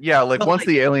 Yeah, like once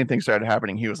the alien thing started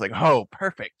happening, he was like, "Oh,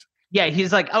 perfect." Yeah,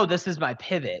 he's like, "Oh, this is my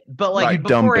pivot." But like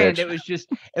beforehand,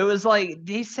 it was like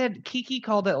they said Kiki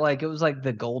called it like it was like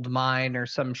the gold mine or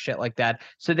some shit like that.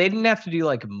 So they didn't have to do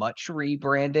like much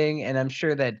rebranding, and I'm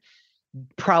sure that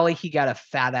probably he got a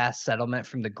fat ass settlement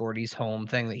from the Gordy's home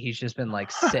thing that he's just been like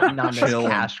sitting on this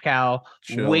cash cow,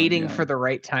 waiting for the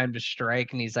right time to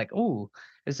strike. And he's like, "Oh,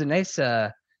 there's a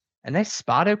nice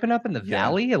spot open up in the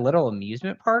valley, a little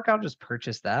amusement park. I'll just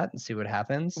purchase that and see what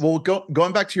happens." Well,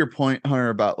 going back to your point, Hunter,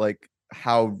 about like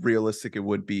how realistic it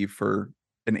would be for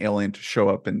an alien to show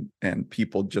up and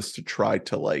people just to try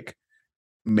to like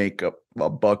make a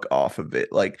buck off of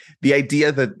it. Like the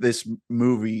idea that this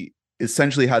movie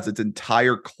essentially has its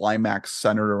entire climax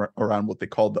centered around what they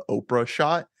call the Oprah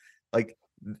shot. Like,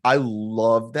 I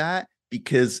love that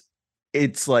because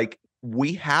it's like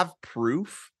we have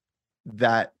proof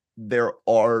that there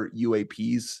are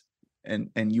UAPs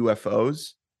and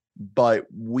UFOs, but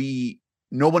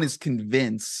no one is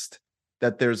convinced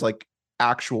that there's like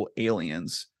actual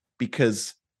aliens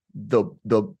because the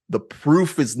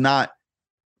proof is not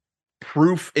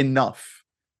proof enough.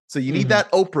 So you need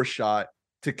that Oprah shot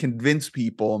to convince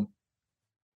people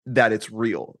that it's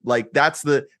real. Like that's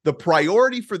the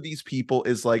priority for these people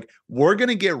is like, we're going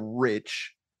to get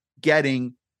rich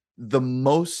getting the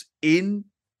most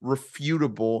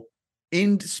irrefutable,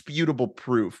 indisputable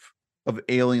proof of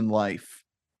alien life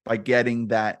by getting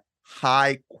that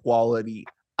high quality,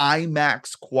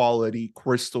 IMAX quality,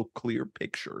 crystal clear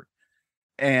picture.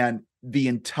 And the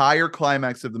entire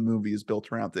climax of the movie is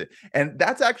built around it. And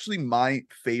that's actually my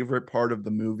favorite part of the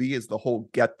movie is the whole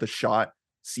get the shot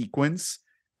sequence,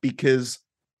 because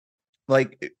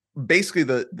like basically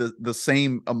the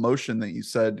same emotion that you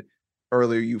said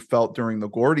earlier you felt during the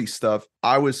Gordy stuff,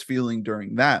 I was feeling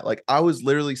during that. Like I was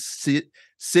literally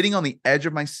sitting on the edge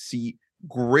of my seat,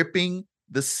 gripping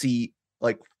the seat,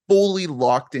 like fully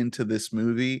locked into this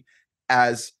movie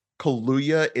as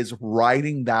Kaluuya is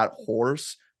riding that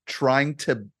horse, trying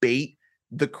to bait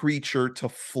the creature to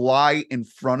fly in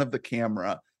front of the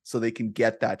camera so they can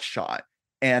get that shot.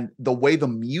 And the way the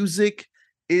music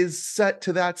is set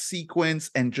to that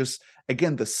sequence, and just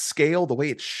again the scale, the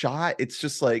way it's shot, it's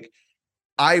just like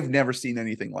I've never seen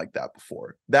anything like that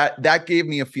before. That gave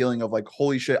me a feeling of like,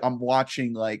 holy shit, I'm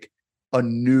watching like a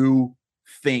new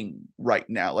thing right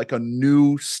now, like a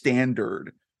new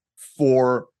standard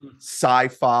for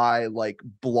sci-fi, like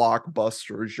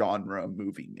blockbuster genre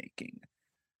movie making.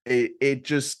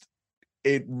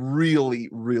 It really,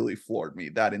 really floored me,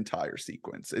 that entire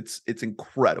sequence. It's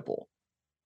incredible.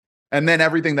 And then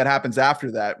everything that happens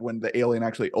after that, when the alien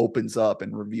actually opens up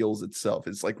and reveals itself,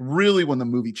 is like really when the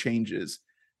movie changes.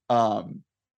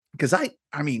 Because I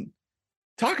mean,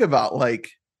 talk about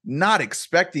like not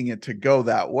expecting it to go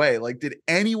that way. Like, did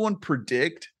anyone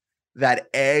predict that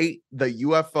A, the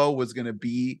UFO was going to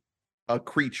be a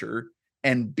creature,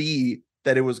 and B,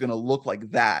 that it was going to look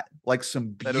like that, like some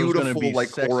beautiful like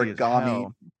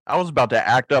origami? I was about to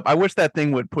act up. I wish that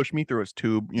thing would push me through his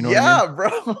tube. You know what I mean?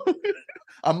 Bro.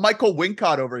 I'm Michael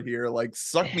Wincott over here. Like,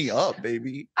 suck me up,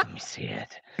 baby. Let me see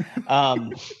it.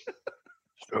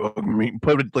 Suck me.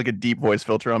 Put like a deep voice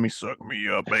filter on me. Suck me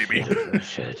up, baby.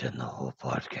 Shit in the whole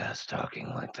podcast talking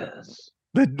like this.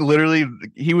 Literally,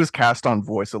 he was cast on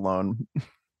voice alone.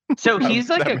 So he's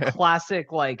like a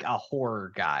classic, like a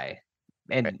horror guy.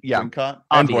 And yeah,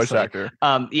 and voice actor.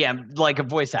 Yeah, like a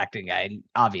voice acting guy,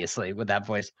 obviously, with that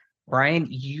voice. Brian,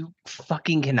 you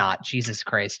fucking cannot. Jesus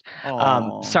Christ.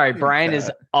 Sorry, Brian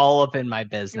is all up in my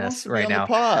business right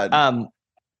now.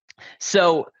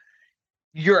 So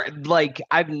you're like,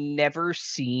 I've never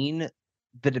seen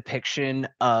the depiction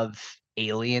of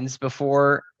aliens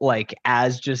before, like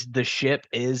as just the ship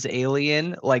is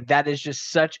alien. Like that is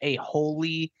just such a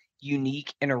wholly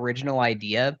unique and original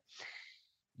idea.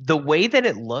 The way that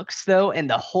it looks, though, and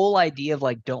the whole idea of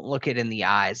like, don't look it in the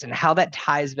eyes, and how that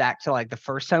ties back to like the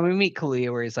first time we meet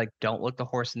Kaluuya, where he's like, don't look the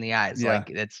horse in the eyes. Yeah.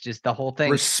 Like, it's just the whole thing.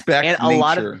 Respect and nature. A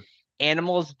lot of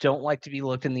animals don't like to be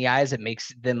looked in the eyes. It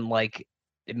makes them like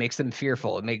it makes them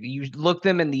fearful. You look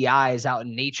them in the eyes out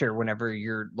in nature whenever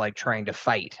you're like trying to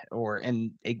fight,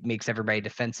 and it makes everybody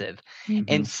defensive. Mm-hmm.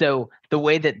 And so the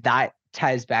way that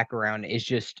ties back around is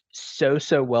just so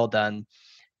well done.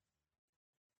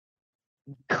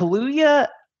 Kaluuya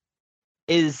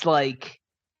is like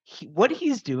what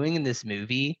he's doing in this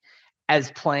movie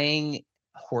as playing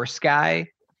Horse Guy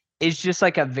is just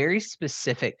like a very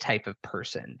specific type of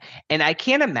person. And I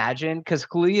can't imagine, because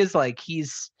Kaluuya is like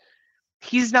he's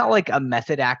not like a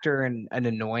method actor in an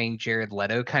annoying Jared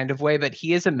Leto kind of way, but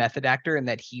he is a method actor in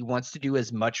that he wants to do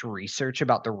as much research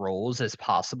about the roles as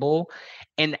possible.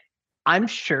 And I'm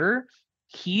sure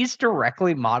he's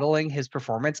directly modeling his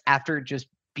performance after just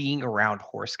being around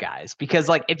horse guys, because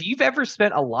like if you've ever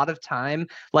spent a lot of time,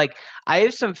 like I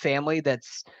have some family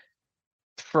that's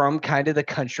from kind of the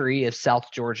country of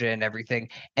South Georgia and everything,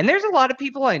 and there's a lot of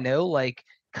people I know, like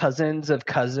cousins of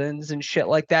cousins and shit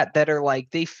like that, that are like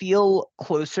they feel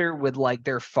closer with like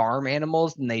their farm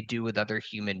animals than they do with other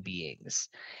human beings,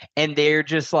 and they're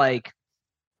just like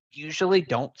usually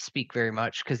don't speak very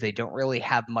much because they don't really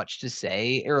have much to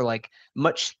say or like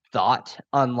much thought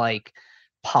on like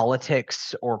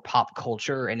politics or pop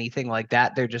culture or anything like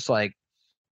that. They're just like,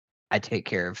 I take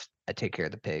care of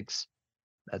the pigs.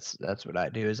 That's what I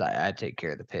do, is I take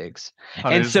care of the pigs.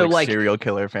 And so like serial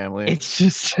killer family. It's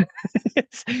just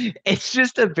it's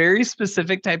just a very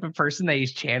specific type of person that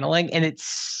he's channeling, and it's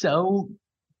so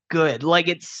good. Like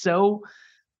it's so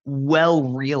well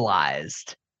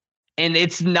realized. And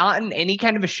it's not in any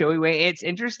kind of a showy way. It's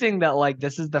interesting that like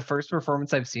this is the first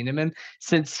performance I've seen him in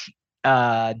since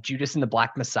Judas and the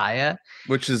Black Messiah,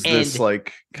 which is this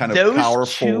like kind of those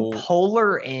powerful two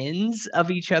polar ends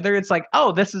of each other. It's like,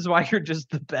 oh, this is why you're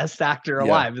just the best actor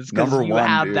alive. It's because you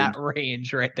have that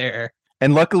range right there.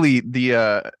 And luckily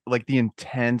the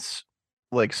intense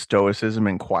like stoicism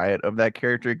and quiet of that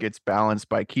character gets balanced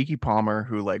by Keke Palmer,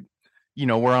 who like, you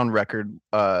know, we're on record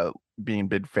being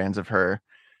big fans of her.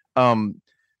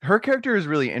 Her character is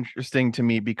really interesting to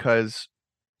me because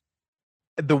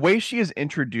the way she is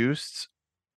introduced,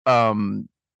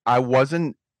 I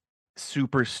wasn't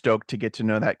super stoked to get to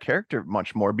know that character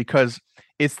much more, because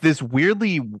it's this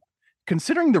weirdly,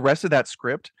 considering the rest of that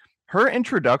script, her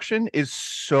introduction is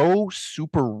so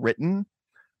super written,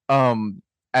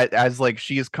 as like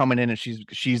she is coming in and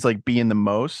she's like being the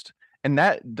most, and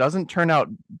that doesn't turn out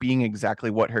being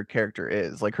exactly what her character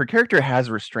is. Like her character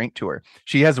has restraint to her.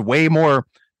 She has way more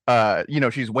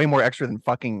she's way more extra than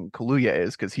fucking Kaluuya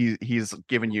is, because he's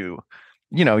giving you,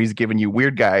 he's giving you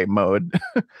weird guy mode.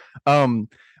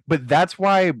 But that's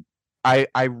why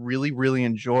I really, really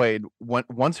enjoyed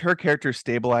once her character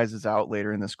stabilizes out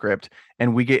later in the script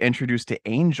and we get introduced to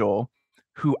Angel,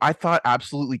 who I thought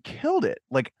absolutely killed it.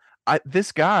 Like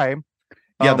this guy,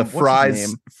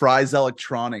 the Fry's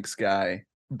Electronics guy,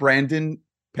 Brandon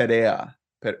Perea.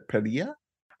 Perea?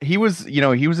 He was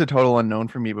a total unknown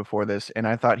for me before this, and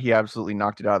I thought he absolutely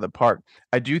knocked it out of the park.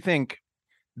 I do think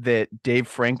that Dave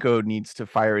Franco needs to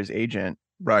fire his agent,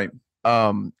 right?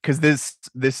 Because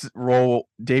this role,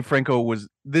 Dave Franco was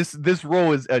this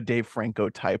role is a Dave Franco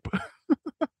type.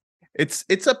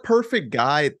 It's a perfect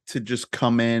guy to just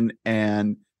come in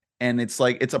and it's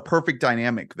like it's a perfect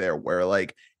dynamic there where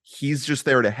like he's just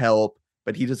there to help,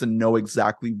 but he doesn't know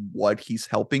exactly what he's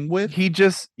helping with. He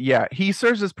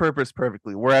serves his purpose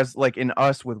perfectly. Whereas like in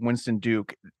Us with Winston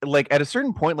Duke, like at a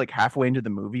certain point, like halfway into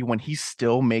the movie, when he's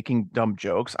still making dumb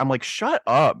jokes, I'm like, shut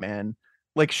up, man.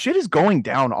 Like shit is going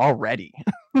down already.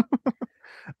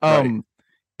 Right.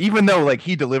 Even though like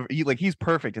he's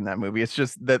perfect in that movie. It's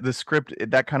just that the script,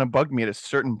 that kind of bugged me at a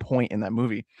certain point in that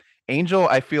movie. Angel,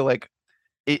 I feel like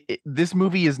this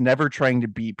movie is never trying to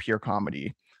be pure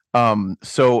comedy.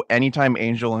 So anytime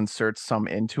Angel inserts some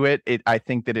into it, I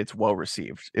think that it's well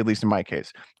received, at least in my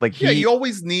case. Like you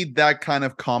always need that kind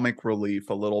of comic relief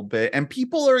a little bit, and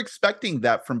people are expecting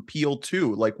that from Peele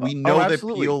too. Like we know that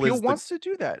Peele wants to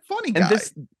do that. Funny guy.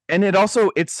 And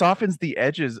it softens the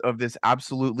edges of this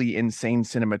absolutely insane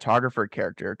cinematographer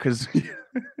character, because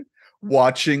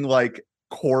watching like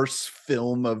coarse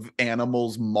film of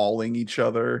animals mauling each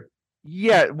other.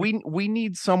 Yeah, we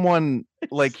need someone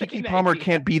like Keke Palmer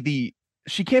can't be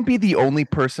the only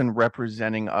person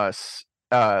representing us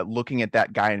looking at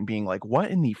that guy and being like, what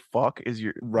in the fuck is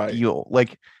your deal?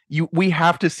 Like we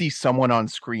have to see someone on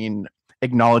screen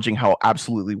acknowledging how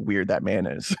absolutely weird that man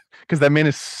is, because that man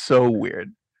is so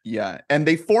weird. Yeah, and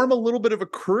they form a little bit of a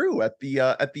crew at the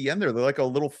end there. They're like a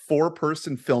little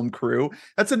 4-person film crew.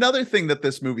 That's another thing that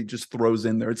this movie just throws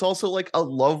in there. It's also like a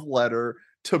love letter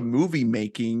to movie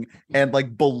making and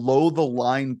like below the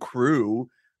line crew.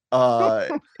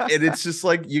 And it's just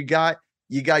like you got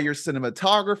You got your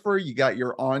cinematographer, you got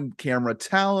your on-camera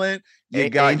talent, you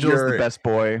got Angel's your the best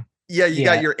boy. Yeah, you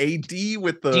Yeah. got your AD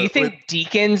with the. Do you think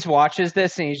Deakins watches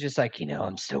this and he's just like,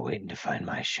 I'm still waiting to find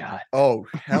my shot? Oh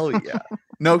hell yeah!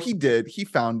 No, he did. He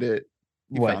found it.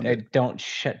 He What? found it. Don't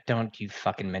you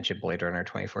fucking mention Blade Runner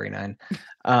 2049?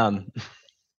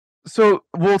 So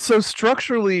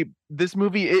structurally, this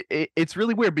movie it's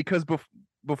really weird because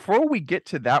before we get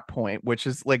to that point, which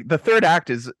is like the third act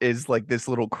is like this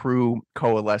little crew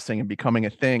coalescing and becoming a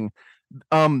thing.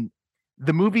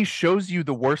 The movie shows you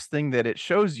the worst thing that it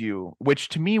shows you, which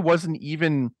to me wasn't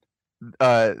even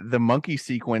the monkey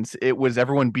sequence. It was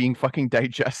everyone being fucking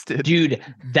digested. Dude,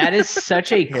 that is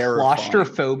such a Terrifying.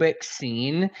 claustrophobic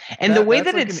scene, and the way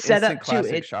that like it's an set instant up too,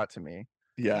 classic shot to me.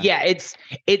 Yeah.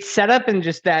 it's set up in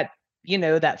just that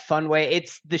that fun way.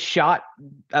 It's the shot,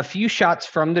 a few shots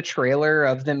from the trailer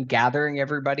of them gathering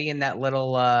everybody in that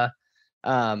little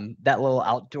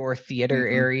outdoor theater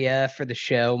area for the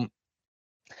show.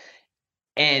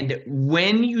 And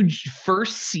when you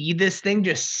first see this thing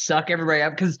just suck everybody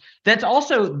up, because that's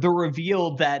also the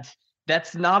reveal that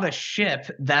that's not a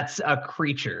ship, that's a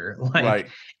creature. Right.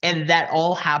 And that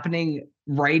all happening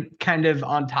right kind of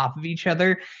on top of each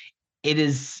other.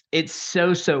 It's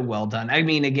so well done. I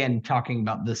mean, again, talking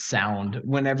about the sound,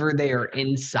 whenever they are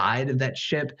inside of that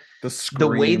ship, The screams. the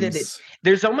way that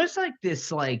there's almost like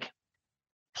this like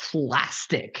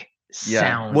plastic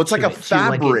sound. Well, it's like a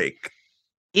fabric.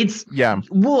 It's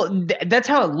that's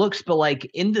how it looks, but like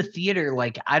in the theater,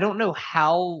 like I don't know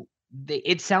how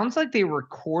it sounds like they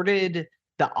recorded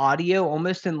the audio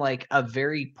almost in like a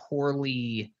very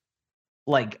poorly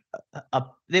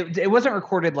it wasn't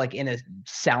recorded like in a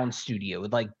sound studio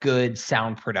with like good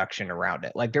sound production around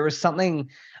it. Like there was something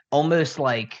almost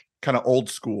like kind of old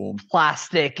school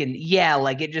plastic, and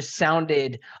like it just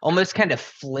sounded almost kind of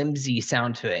flimsy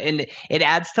sound to it, and it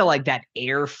adds to like that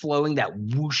air flowing, that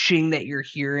whooshing that you're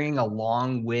hearing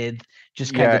along with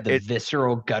just kind of the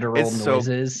visceral guttural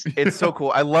noises. It's so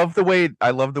cool. I love the way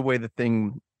the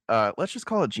thing let's just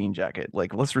call it Jean Jacket.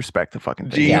 Like, let's respect the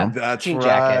fucking thing. That's Jean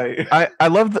right. Jacket. I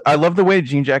love the way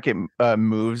Jean Jacket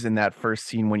moves in that first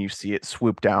scene when you see it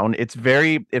swoop down. It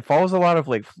follows a lot of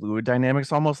like fluid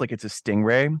dynamics, almost like it's a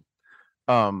stingray.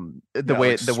 The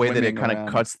way that it kind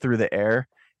of cuts through the air.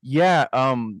 Yeah.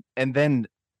 And then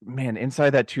man,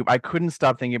 inside that tube, I couldn't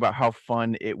stop thinking about how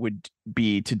fun it would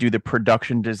be to do the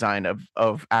production design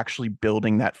of actually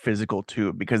building that physical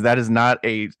tube, because that is not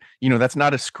that's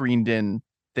not a screened in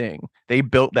thing. They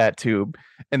built that tube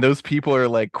and those people are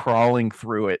like crawling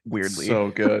through it weirdly. So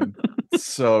good.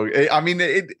 I mean,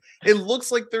 it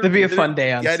looks like it'd be a fun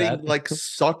day on getting set. like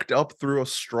sucked up through a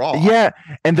straw. Yeah,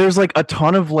 and there's like a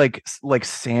ton of like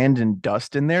sand and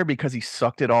dust in there because he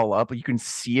sucked it all up. You can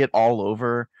see it all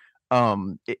over.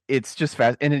 It's just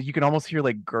fast, and you can almost hear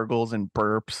like gurgles and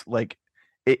burps. Like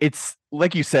it's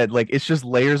like you said, like it's just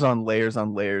layers on layers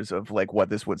on layers of like what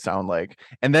this would sound like.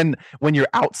 And then when you're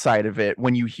outside of it,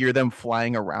 when you hear them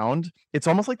flying around, it's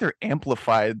almost like they're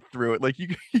amplified through it. Like you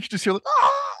just hear like,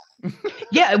 ah!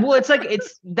 Yeah, well,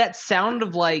 it's that sound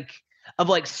of like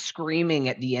screaming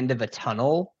at the end of a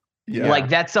tunnel. Yeah, like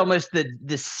that's almost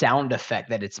the sound effect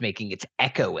that it's making. It's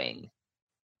echoing.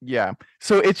 Yeah,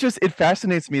 so it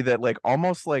fascinates me that like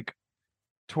almost like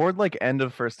toward like end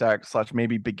of first act /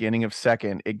 maybe beginning of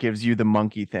second, it gives you the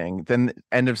monkey thing. Then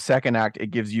end of second act, it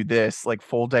gives you this like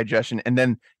full digestion, and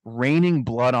then raining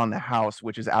blood on the house,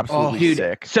 which is absolutely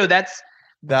sick. So that's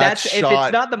shot, if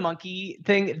it's not the monkey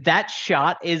thing, that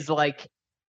shot is like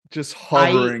just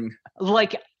hovering.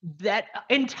 Like that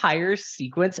entire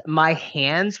sequence, my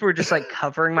hands were just like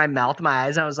covering my mouth, my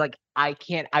eyes, and I was like,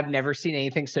 I've never seen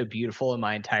anything so beautiful in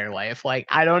my entire life. Like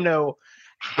I don't know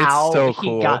how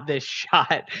he got this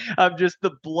shot of just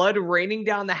the blood raining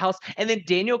down the house, and then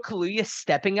Daniel Kaluuya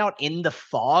stepping out in the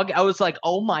fog. I was like,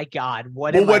 oh my god,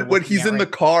 what? Well, when he's in the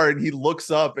car and he looks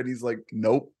up and he's like,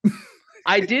 nope.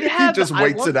 I did have. He just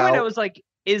waits it out. I was like,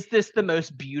 is this the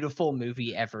most beautiful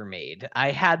movie ever made?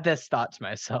 I had this thought to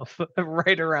myself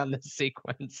right around this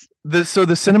sequence. So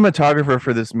the cinematographer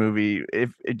for this movie,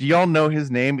 do y'all know his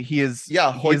name?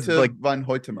 Hoyte van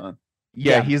Hoytema.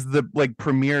 Yeah, he's the like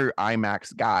premier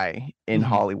IMAX guy in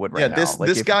Hollywood right now.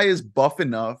 This guy is buff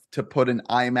enough to put an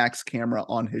IMAX camera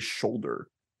on his shoulder.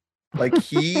 Like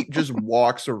he just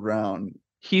walks around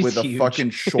with huge. A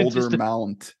fucking shoulder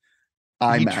mount.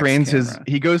 IMAX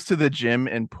he goes to the gym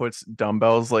and puts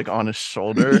dumbbells like on his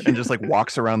shoulder and just like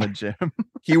walks around the gym.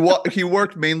 He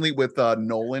worked mainly with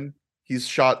Nolan. He's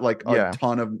shot like a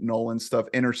ton of Nolan stuff,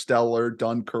 Interstellar,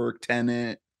 Dunkirk,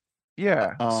 Tenet.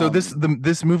 Yeah. So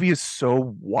this movie is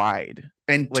so wide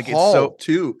and like tall it's so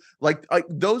too. Like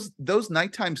those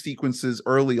nighttime sequences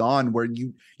early on where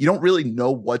you don't really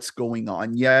know what's going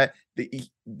on yet.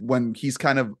 When he's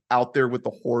kind of out there with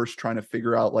the horse trying to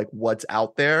figure out like what's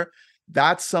out there,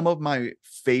 that's some of my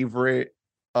favorite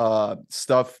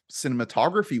stuff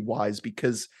cinematography wise,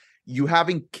 because you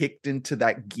haven't kicked into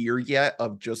that gear yet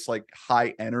of just like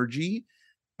high energy.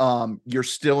 You're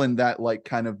still in that like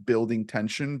kind of building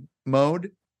tension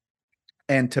mode,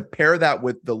 and to pair that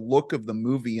with the look of the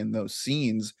movie in those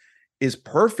scenes is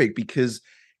perfect, because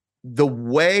the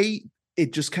way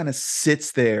it just kind of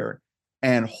sits there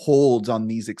and holds on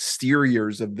these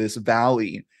exteriors of this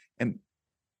valley, and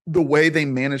the way they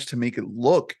managed to make it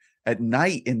look at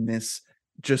night in this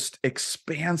just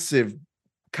expansive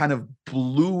kind of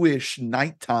bluish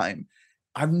nighttime.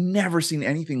 I've never seen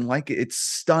anything like it. It's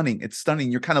stunning. It's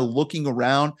stunning. You're kind of looking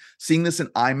around, seeing this in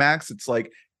IMAX. It's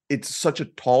like, it's such a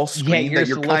tall screen that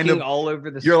you're kind of all over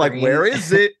the you're screen. like, where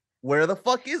is it? Where the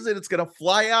fuck is it? It's gonna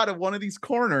fly out of one of these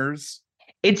corners.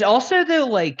 It's also though,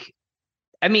 like,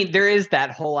 I mean, there is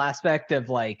that whole aspect of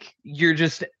like, you're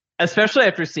just, especially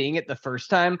after seeing it the first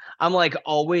time, I'm like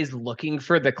always looking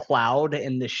for the cloud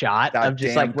in the shot That of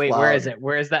just damn like, wait, where is cloud. it?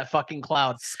 Where is that fucking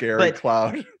cloud? Scary But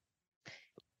cloud.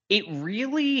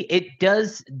 it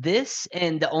does this,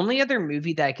 and the only other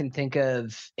movie that I can think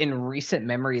of in recent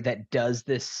memory that does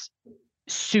this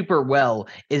super well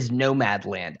is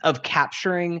Nomadland, of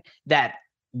capturing that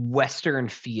Western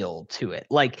feel to it.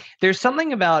 Like, there's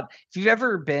something about, if you've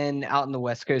ever been out in the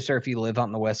West Coast, or if you live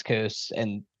on the West Coast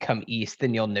and come east,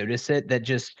 then you'll notice it, that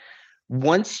just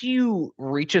once you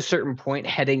reach a certain point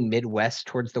heading Midwest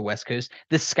towards the West Coast,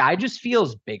 the sky just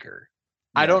feels bigger.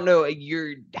 I Yeah. don't know,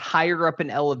 you're higher up in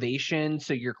elevation,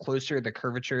 so you're closer to the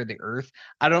curvature of the earth.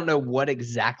 I don't know what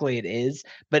exactly it is,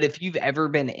 but if you've ever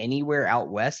been anywhere out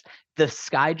west, the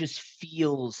sky just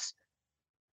feels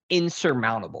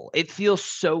insurmountable. It feels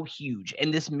so huge.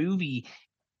 And this movie,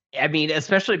 I mean,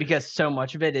 especially because so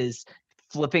much of it is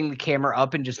flipping the camera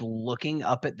up and just looking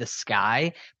up at the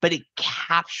sky, but it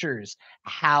captures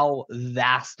how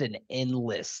vast and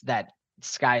endless that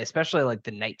sky, especially like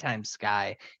the nighttime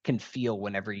sky, can feel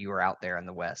whenever you are out there in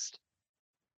the West.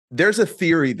 There's a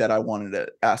theory that I wanted to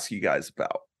ask you guys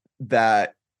about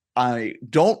that I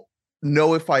don't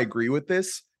know if I agree with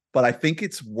this, but I think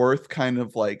it's worth kind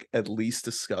of like at least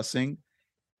discussing.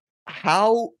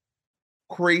 How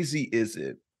crazy is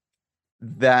it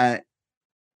that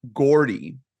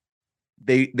Gordy,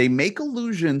 they make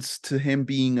allusions to him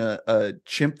being a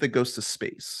chimp that goes to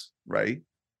space, right?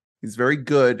 He's very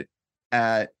good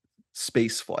at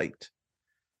space flight.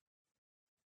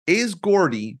 Is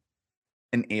Gordy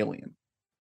an alien?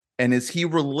 And is he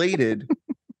related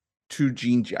to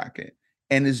Jean Jacket?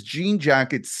 And is Jean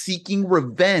Jacket seeking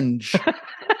revenge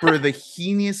for the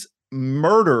heinous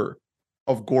murder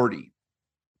of Gordy?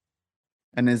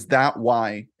 And is that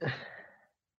why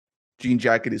Jean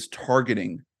Jacket is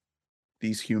targeting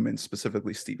these humans,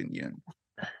 specifically Steven Yeun?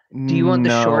 Do you want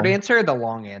the short No. answer or the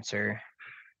long answer?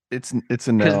 It's a Because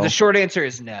no. the short answer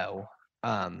is no.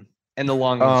 And the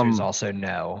long answer is also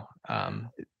no.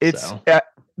 It's so.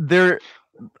 there.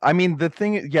 I mean, the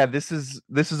thing is, yeah, this is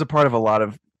a part of a lot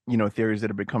of, you know, theories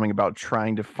that are becoming about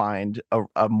trying to find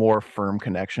a more firm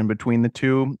connection between the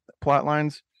two plot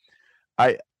lines.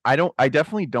 I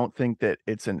definitely don't think that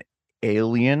it's an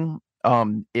alien.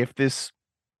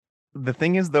 The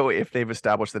thing is though, if they've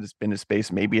established that it's been to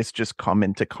space, maybe it's just come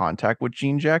into contact with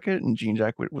Jean Jacket, and Jean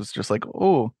Jacket was just like,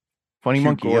 oh, funny Cute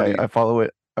monkey, Gordy. I follow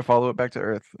it. I follow it back to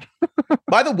Earth.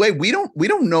 By the way, we don't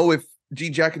know if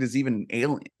Jean Jacket is even an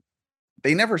alien.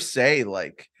 They never say.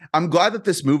 Like, I'm glad that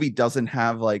this movie doesn't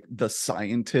have like the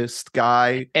scientist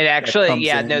guy. It actually, comes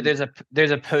yeah, no, in.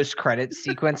 there's a post-credit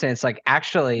sequence, and it's like,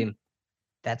 actually,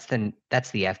 that's the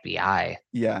FBI.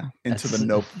 Yeah, into the That's-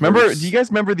 Nope. Remember? verse. Do you guys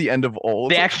remember the end of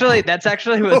Old? That's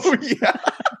actually what's, Oh yeah.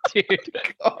 dude.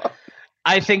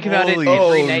 I think about Holy it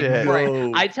every shit. night before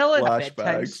no. I tell a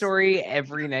bedtime Flashbacks. story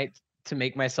every night to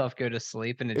make myself go to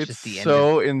sleep, and it's It's just the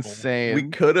so end of insane. We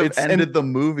could have It's- ended and the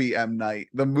movie, M. Night.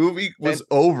 The movie was And-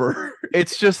 over.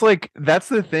 it's just like, that's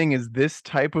the thing, is this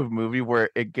type of movie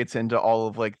where it gets into all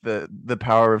of like the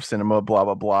power of cinema, blah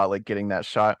blah blah, like getting that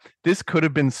shot. This could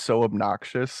have been so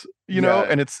obnoxious, you know,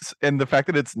 Yeah. and the fact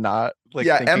that it's not, like,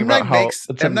 Yeah, thinking M. about Night how makes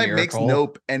It's a M. Night makes miracle.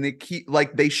 Nope, and it keep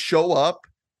like they show up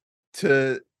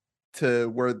to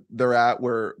where they're at,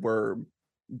 where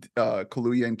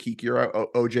Kaluuya and Kiki are,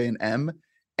 OJ and M,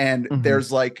 and Mhm.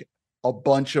 there's like a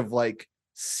bunch of like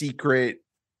secret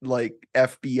like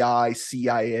FBI,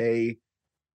 CIA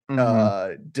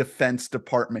defense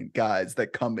department guys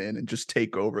that come in and just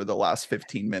take over the last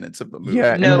 15 minutes of the movie.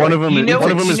 Yeah, No, and one of them, you know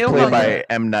one of what- them you is know played how by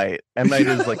the- M. Night. M. Night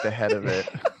is like the head of it.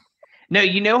 No,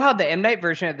 you know how the M. Night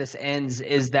version of this ends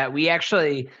is that we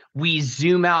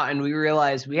zoom out and we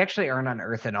realize we actually aren't on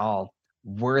Earth at all.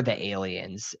 We're the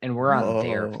aliens and we're on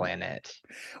their Whoa. planet.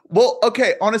 Well,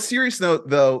 okay, on a serious note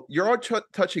though, you're all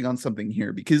touching on something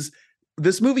here, because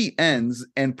this movie ends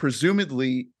and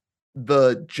presumably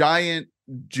the giant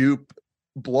dupe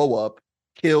blow up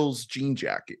kills Jean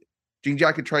Jacket. Jean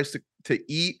Jacket tries to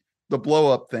eat the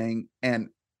blow up thing and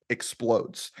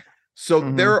explodes.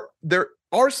 So there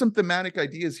are some thematic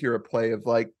ideas here at play of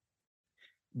like,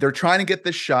 they're trying to get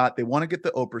this shot. They want to get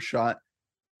the Oprah shot.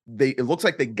 It looks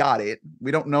like they got it.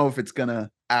 We don't know if it's gonna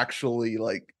actually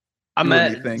like I'm do a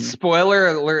anything. spoiler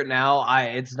alert now.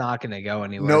 It's not gonna go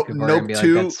anywhere. Nope, People are gonna nope. be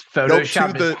To like, that's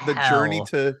Photoshopped as the journey hell."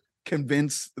 to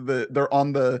convince they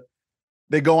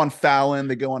go on Fallon,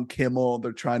 they go on Kimmel.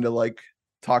 They're trying to like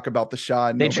talk about the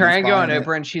shot. They try and go on Oprah.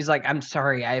 Oprah, and she's like, "I'm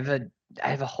sorry, I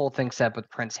have a whole thing set up with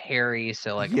Prince Harry,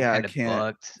 so like, Yeah, I I'm kind of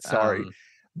can't. booked." Sorry.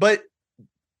 But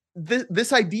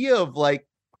this idea of like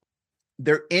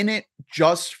they're in it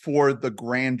just for the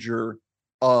grandeur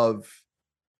of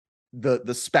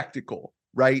the spectacle,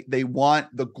 right? They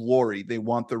want the glory, they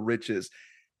want the riches.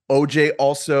 OJ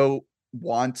also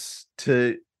wants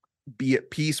to be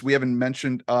at peace. We haven't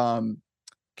mentioned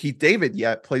Keith David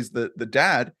yet, plays the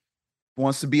dad,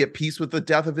 wants to be at peace with the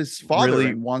death of his father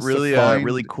and wants to find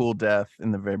really cool death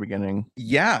in the very beginning.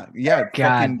 Yeah, God.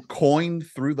 fucking coined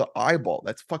through the eyeball.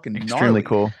 That's fucking Extremely gnarly.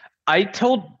 cool.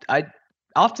 I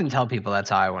often tell people that's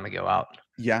how I want to go out.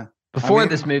 Yeah. Before mean,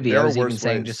 this movie, there I are was even worse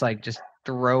saying ways. just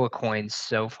throw a coin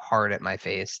so hard at my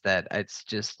face that it's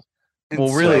just And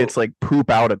Well, really, so- it's like poop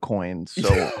out a coin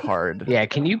so hard. yeah.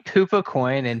 Can you poop a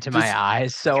coin into my Just-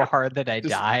 eyes so hard that I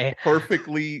just die?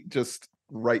 perfectly just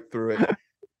right through it.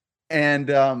 And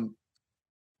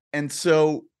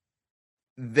so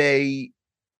they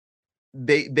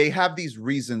have these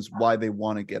reasons why they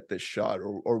want to get this shot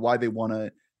or why they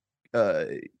want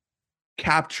to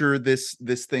capture this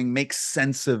thing, make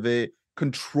sense of it,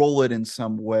 control it in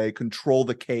some way, control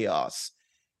the chaos,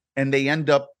 and they end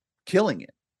up killing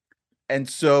it. And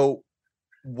so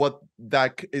what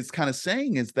that is kind of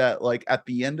saying is that like at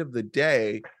the end of the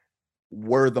day,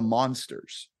 we're the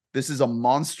monsters. This is a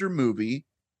monster movie.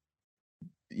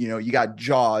 You know, you got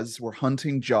Jaws, we're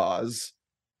hunting Jaws.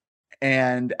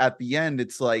 And at the end,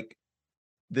 it's like,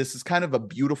 this is kind of a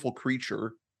beautiful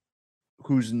creature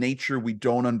whose nature we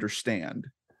don't understand.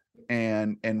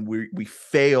 And we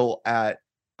fail at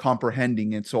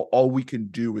comprehending it. So all we can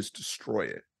do is destroy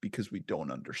it because we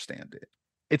don't understand it.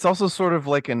 It's also sort of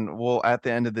like at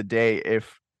the end of the day,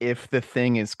 if the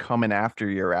thing is coming after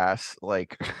your ass,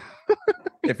 like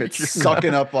If it's You're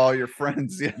sucking up all your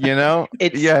friends, yeah. you know,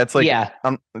 It's like yeah.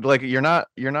 like you're not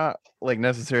like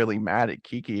necessarily mad at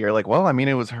Kiki. You're like, well, I mean,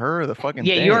 it was her, the fucking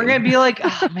Yeah, thing. you aren't gonna be like,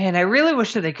 oh man, I really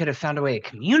wish that they could have found a way to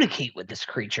communicate with this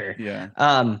creature. Yeah.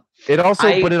 It also,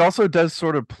 I- but it also does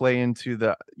sort of play into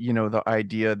the, the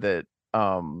idea that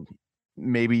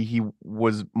maybe he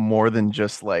was more than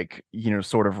just like,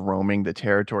 sort of roaming the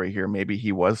territory here. Maybe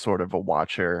he was sort of a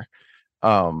watcher.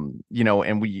 And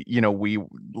we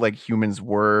like humans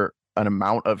were an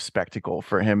amount of spectacle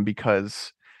for him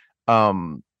because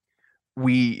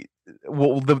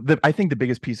I think the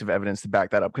biggest piece of evidence to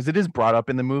back that up, because it is brought up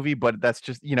in the movie, but that's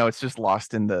just, it's just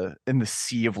lost in the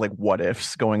sea of like what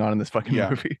ifs going on in this fucking Yeah.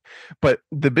 movie. But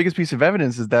the biggest piece of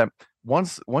evidence is that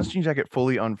once Jean Jacket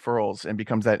fully unfurls and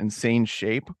becomes that insane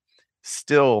shape,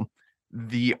 still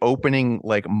the opening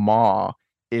like maw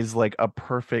is like a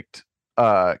perfect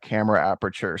camera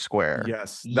aperture square.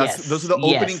 Yes. Yes, Those are the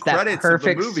opening that credits of the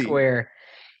perfect movie. square.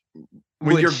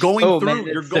 When you're Which- going oh, through, man,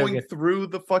 you're it's so going good. through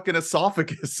the fucking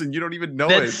esophagus and you don't even know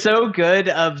That's it. so good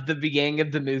of the beginning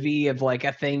of the movie of like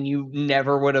a thing you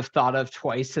never would have thought of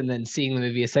twice, and then seeing the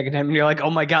movie a second time and you're like,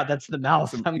 oh my god, that's the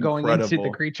mouth. That's I'm going into the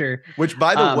incredible. creature. Which,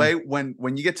 by the Um, way, when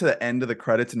you get to the end of the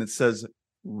credits and it says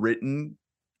written,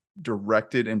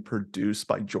 directed, and produced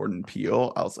by Jordan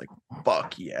Peele, I was like,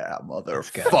 "Fuck yeah, Let's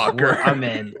go. motherfucker!" I'm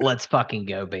in. Let's fucking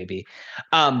go, baby.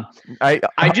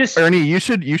 I just Ernie, you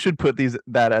should put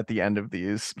that at the end of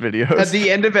these videos. at the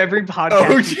end of every podcast,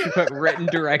 Oh, you should put written,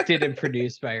 directed, and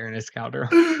produced by Ernest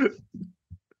Calderon.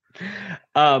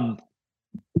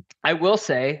 I will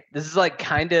say this is like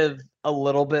kind of a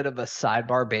little bit of a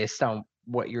sidebar based on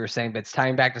what you were saying, but it's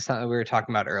tying back to something we were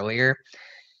talking about earlier.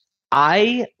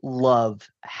 I love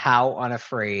how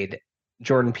unafraid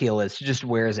Jordan Peele is to just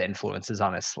wear his influences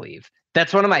on his sleeve.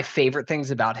 That's one of my favorite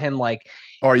things about him. Like,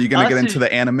 Are you gonna Us get is- into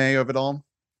the anime of it all?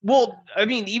 Well, I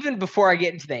mean, even before I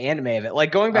get into the anime of it,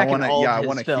 like going back in all of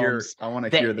his films, I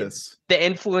want to hear this. The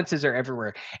influences are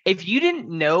everywhere. If you didn't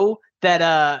know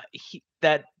that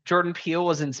that Jordan Peele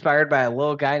was inspired by a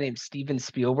little guy named Steven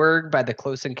Spielberg by the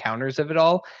Close Encounters of It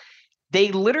All,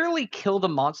 they literally kill the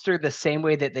monster the same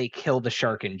way that they kill the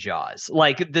shark in Jaws.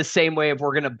 Like the same way of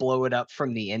we're going to blow it up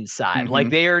from the inside. Mm-hmm. Like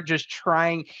they are just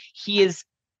trying. He is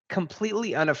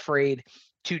completely unafraid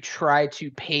to try to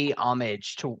pay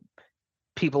homage to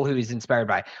people who he's inspired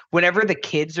by. Whenever the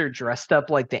kids are dressed up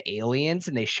like the aliens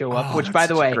and they show up, which by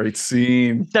the way, great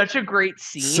scene. Such a great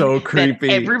scene. So creepy.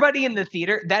 Everybody in the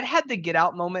theater, that had the get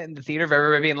out moment in the theater of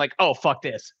everybody being like, oh, fuck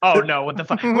this. Oh, no, what the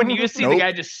fuck? When you see the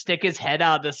guy just stick his head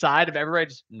out the side of everybody,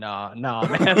 just, no,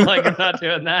 man, like, I'm not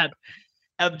doing that.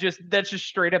 That's just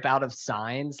straight up out of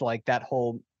Signs, like that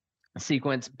whole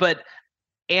sequence. But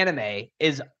anime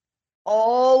is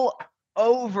all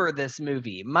over this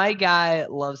movie. My guy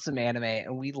loves some anime,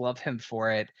 and we love him for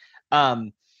it.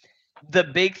 The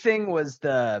big thing was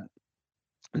the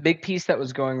big piece that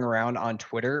was going around on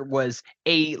Twitter was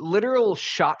a literal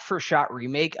shot-for-shot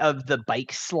remake of the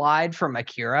bike slide from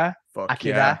Akira.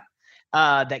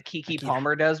 That Kiki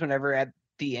Palmer does whenever at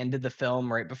the end of the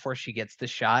film, right before she gets the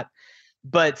shot.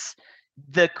 But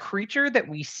the creature that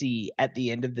we see at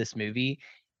the end of this movie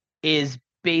is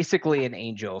basically an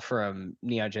angel from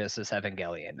Neon Genesis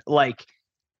Evangelion. Like,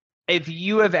 if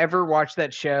you have ever watched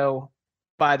that show,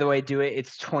 by the way, do it.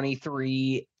 It's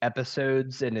 23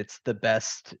 episodes, and it's the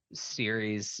best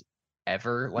series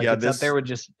ever. Like, it's up there with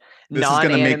just this is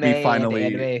gonna make me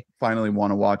finally want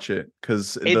to watch it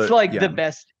because it's the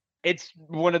best. It's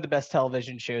one of the best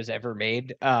television shows ever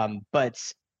made. But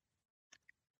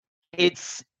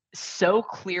it's so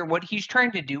clear what he's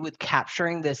trying to do with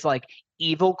capturing this like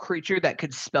evil creature that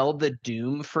could spell the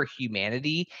doom for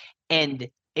humanity. And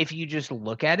if you just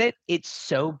look at it, it's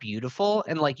so beautiful,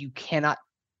 and like you cannot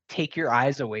take your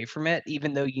eyes away from it,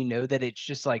 even though you know that it's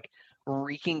just like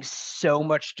wreaking so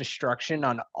much destruction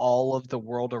on all of the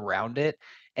world around it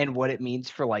and what it means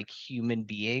for like human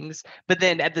beings. But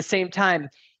then at the same time,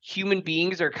 human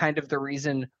beings are kind of the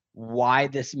reason why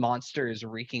this monster is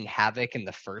wreaking havoc in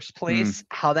the first place.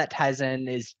 How that ties in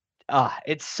is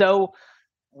it's so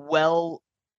well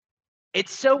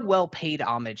paid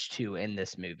homage to in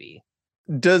this movie.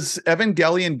 Does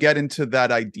Evangelion get into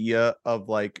that idea of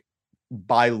like,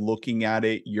 by looking at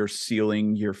it, you're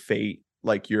sealing your fate,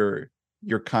 like you're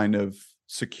kind of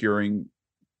securing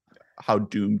how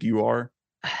doomed you are?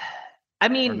 I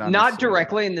mean, not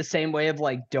directly in the same way of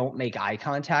like don't make eye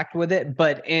contact with it,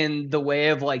 but in the way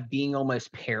of like being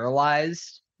almost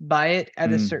paralyzed by it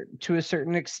at a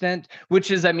certain extent, which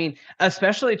is, I mean,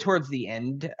 especially towards the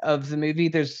end of the movie,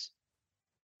 there's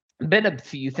been a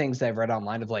few things I've read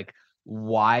online of like,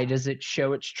 why does it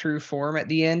show its true form at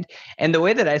the end? And the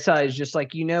way that I saw it is just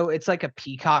like, it's like a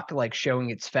peacock like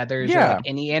showing its feathers. Yeah, or like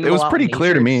any animal. It was pretty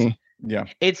clear to me. Yeah,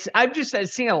 I've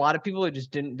seen a lot of people who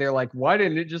just didn't. They're like, why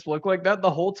didn't it just look like that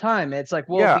the whole time? And it's like,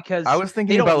 well, because I was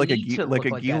thinking about like a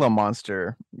Gila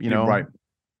monster, right?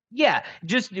 Yeah,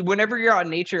 just whenever you're out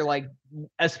in nature, like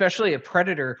especially a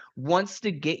predator wants to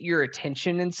get your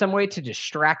attention in some way to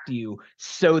distract you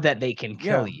so that they can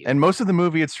kill you. And most of the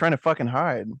movie, it's trying to fucking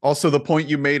hide. Also, the point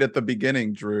you made at the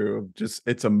beginning, Drew, just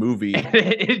it's a movie.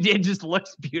 it just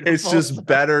looks beautiful. It's just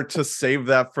better to save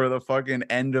that for the fucking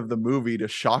end of the movie to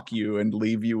shock you and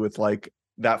leave you with like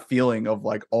that feeling of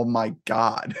like, oh my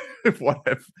God, what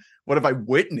have I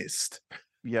witnessed?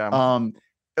 Yeah.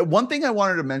 One thing I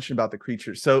wanted to mention about the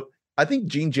creature. So I think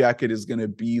Jean Jacket is going to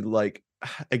be like,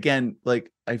 again, like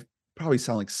I probably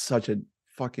sound like such a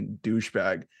fucking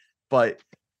douchebag, but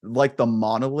like the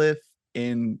monolith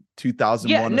in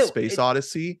 2001 A Space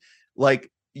Odyssey,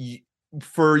 like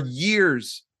for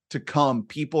years to come,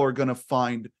 people are going to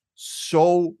find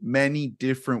so many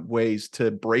different ways to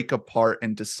break apart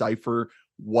and decipher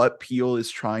what Peele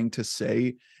is trying to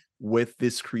say with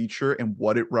this creature and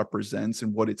what it represents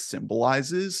and what it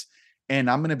symbolizes. And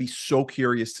I'm going to be so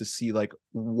curious to see like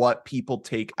what people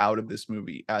take out of this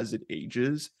movie as it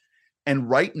ages. And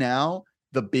right now,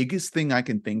 the biggest thing I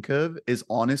can think of is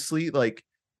honestly like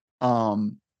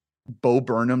Bo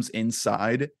Burnham's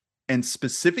Inside, and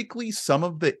specifically some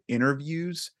of the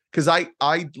interviews, because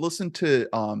I listened to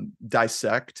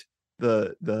Dissect,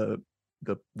 the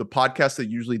podcast that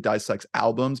usually dissects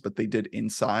albums, but they did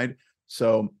Inside.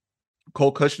 So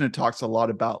Cole Cushing talks a lot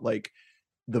about like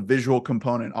the visual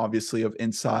component, obviously, of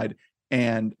Inside,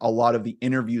 and a lot of the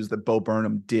interviews that Bo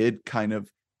Burnham did kind of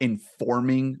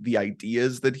informing the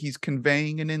ideas that he's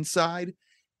conveying in Inside.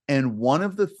 And one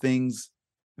of the things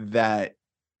that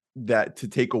to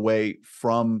take away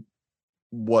from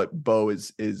what Bo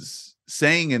is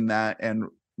saying in that, and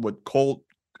what Cole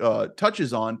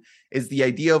touches on, is the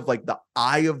idea of like the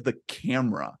eye of the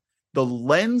camera, the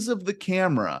lens of the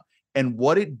camera, and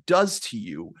what it does to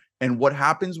you, and what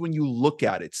happens when you look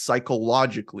at it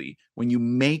psychologically, when you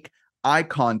make eye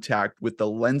contact with the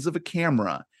lens of a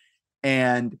camera,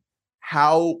 and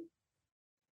how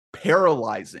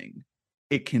paralyzing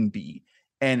it can be,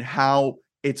 and how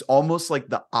it's almost like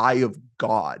the eye of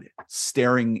God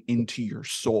staring into your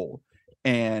soul,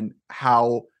 and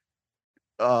how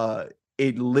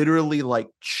it literally like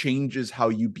changes how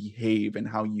you behave and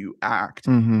how you act,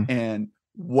 and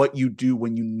what you do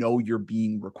when you know you're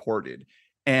being recorded.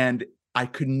 And I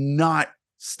could not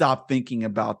stop thinking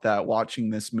about that watching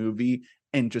this movie,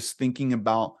 and just thinking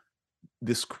about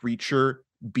this creature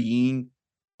being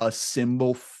a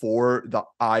symbol for the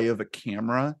eye of a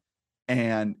camera,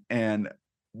 and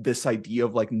this idea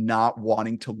of like not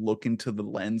wanting to look into the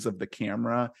lens of the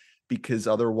camera, because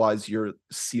otherwise you're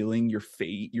sealing your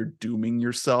fate, you're dooming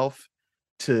yourself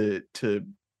to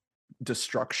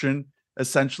destruction,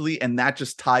 essentially. And that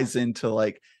just ties into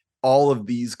like all of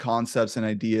these concepts and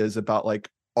ideas about like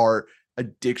our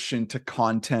addiction to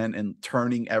content and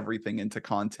turning everything into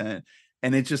content.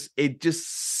 And it just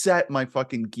set my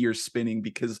fucking gears spinning,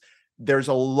 because there's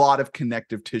a lot of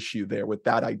connective tissue there with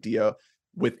that idea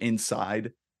with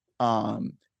Inside.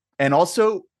 And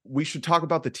also we should talk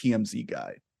about the TMZ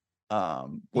guy.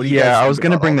 What do you guys I think was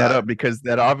going to about bring all that up, because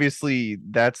that obviously,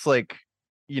 that's like,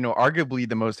 arguably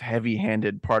the most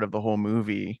heavy-handed part of the whole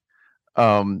movie,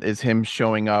 is him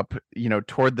showing up,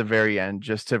 toward the very end,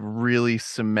 just to really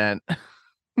cement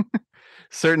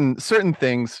certain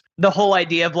things. The whole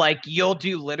idea of like, you'll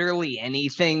do literally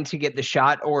anything to get the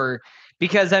shot, or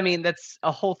because I mean, that's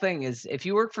a whole thing, is if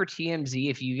you work for TMZ,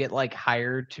 if you get like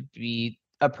hired to be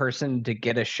a person to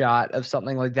get a shot of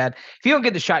something like that, if you don't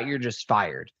get the shot, you're just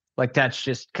fired. Like, that's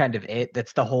just kind of it.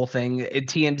 That's the whole thing.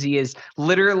 TMZ is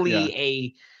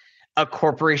literally a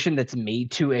corporation that's made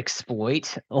to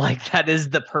exploit. Like, that is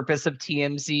the purpose of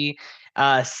TMZ.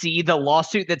 See the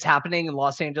lawsuit that's happening in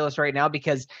Los Angeles right now,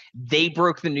 because they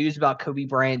broke the news about Kobe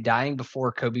Bryant dying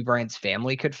before Kobe Bryant's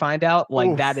family could find out.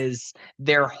 Like, that is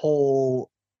their whole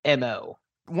MO.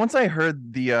 Once I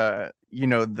heard the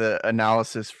the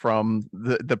analysis from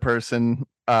the person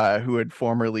who had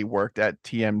formerly worked at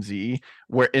TMZ,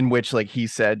 in which like he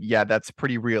said, yeah, that's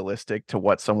pretty realistic to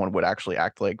what someone would actually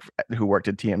act like who worked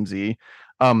at TMZ.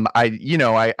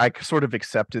 I sort of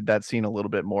accepted that scene a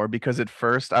little bit more, because at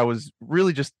first I was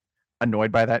really just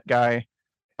annoyed by that guy.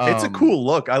 It's a cool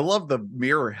look. I love the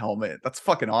mirror helmet. That's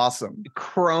fucking awesome.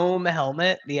 Chrome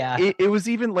helmet. Yeah. It was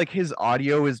even like his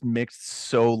audio is mixed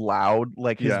so loud,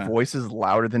 like his voice is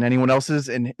louder than anyone else's.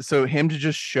 And so him to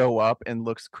just show up and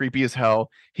looks creepy as hell.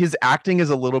 His acting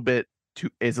is a little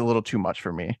too much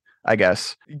for me, I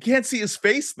guess. You can't see his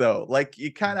face though. Like,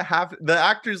 you kind of have the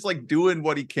actor's like doing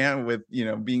what he can with,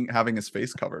 having his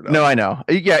face covered up. No, I know.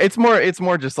 Yeah, it's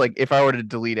more just like, if I were to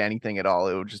delete anything at all,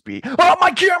 it would just be, oh,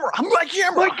 my camera,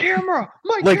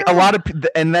 like a lot of,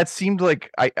 and that seemed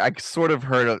like I sort of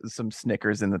heard some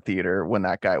snickers in the theater when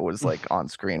that guy was like on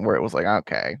screen, where it was like,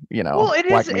 okay, well, it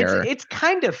Black is. Mirror. It's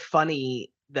kind of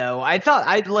funny though. I thought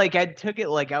I took it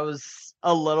like I was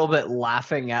a little bit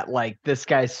laughing at like, this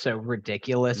guy's so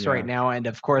ridiculous right now, and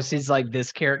of course he's like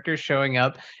this character showing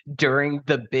up during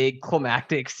the big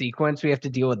climactic sequence. We have to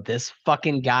deal with this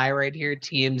fucking guy right here,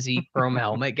 TMZ Chrome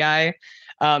helmet guy,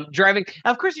 driving.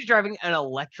 Of course he's driving an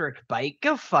electric bike.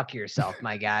 Go fuck yourself,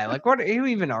 my guy. Like, who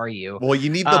even are you? Well,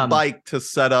 you need the bike to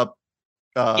set up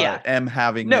M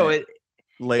having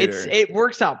later. It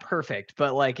works out perfect,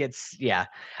 but like,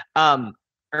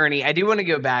 Ernie, I do want to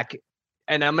go back,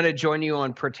 and I'm going to join you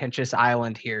on Pretentious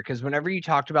Island here, because whenever you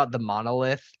talked about the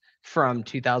monolith from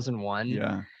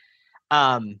 2001,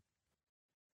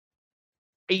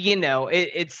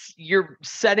 it's you're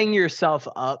setting yourself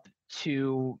up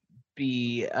to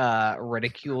be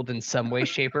ridiculed in some way,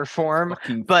 shape, or form.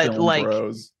 But like,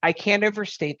 I can't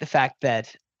overstate the fact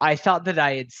that I thought that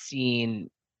I had seen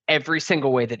every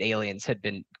single way that Aliens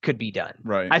could be done.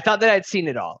 Right. I thought that I'd seen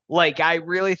it all. Like, I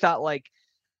really thought, like,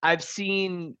 I've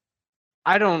seen,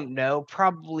 I don't know,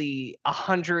 probably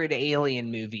 100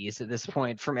 Alien movies at this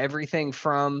point, from everything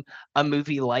from a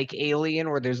movie like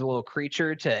Alien, where there's a little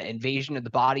creature, to Invasion of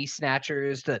the Body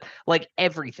Snatchers, to like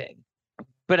everything.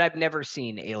 But I've never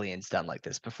seen Aliens done like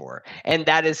this before. And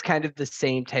that is kind of the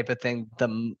same type of thing.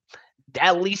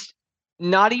 At least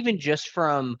not even just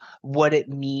from what it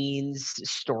means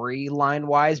storyline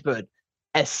wise, but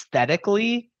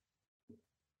aesthetically,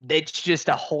 it's just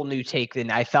a whole new take. Then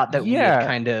I thought that we Yeah, had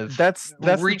kind of that's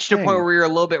reached a point where we were a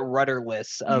little bit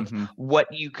rudderless of Mhm.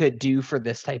 what you could do for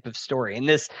this type of story. And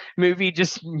this movie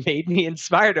just made me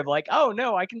inspired of like, oh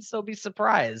no, I can still be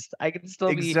surprised. I can still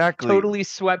be Exactly. totally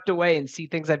swept away and see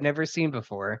things I've never seen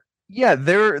before. Yeah,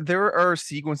 there are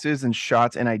sequences and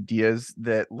shots and ideas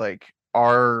that like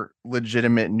are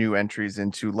legitimate new entries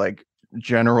into like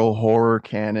general horror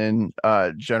canon,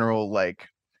 general like,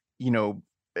 you know,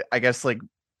 I guess like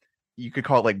you could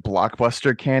call it like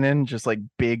blockbuster canon, just like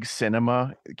big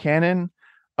cinema canon.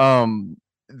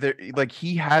 There like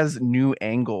he has new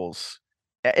angles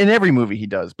in every movie he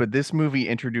does, but this movie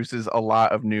introduces a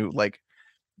lot of new like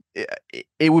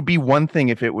it would be one thing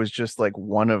if it was just like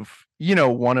one of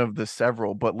one of the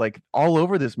several, but like all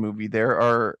over this movie there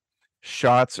are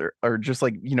shots or just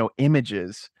like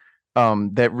images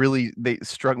that really they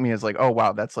struck me as like, oh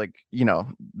wow, that's like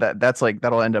that's like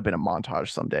that'll end up in a montage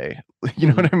someday. You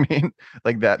know what I mean?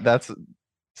 Like that's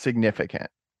significant.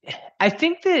 I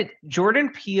think that Jordan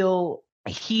Peele,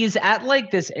 he's at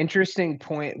like this interesting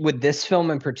point with this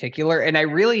film in particular, and I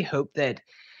really hope that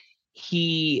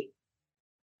he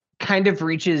kind of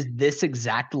reaches this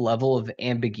exact level of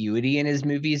ambiguity in his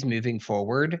movies moving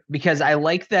forward, because I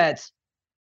like that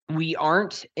we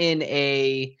aren't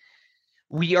going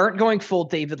full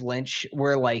David Lynch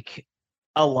where like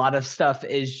a lot of stuff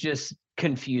is just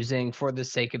confusing for the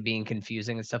sake of being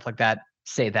confusing and stuff like that.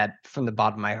 Say that from the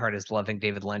bottom of my heart as loving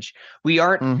David Lynch. We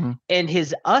aren't in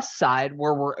his Us side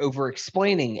where we're over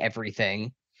explaining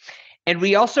everything. And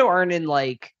we also aren't in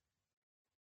like,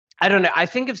 I don't know. I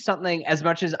think of something, as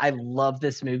much as I love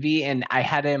this movie and I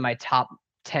had it in my top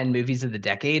 10 movies of the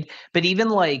decade, but even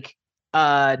like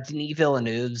Denis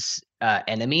Villeneuve's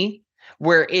Enemy,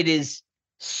 where it is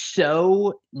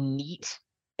so neat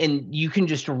and you can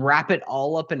just wrap it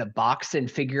all up in a box and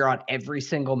figure out every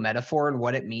single metaphor and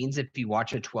what it means if you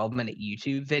watch a 12-minute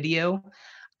YouTube video.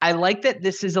 I like that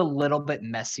this is a little bit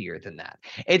messier than that.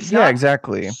 It's not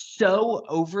exactly so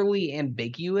overly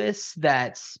ambiguous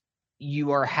that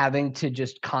you are having to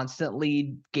just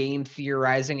constantly game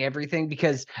theorizing everything,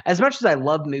 because as much as I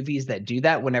love movies that do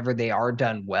that whenever they are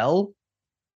done well,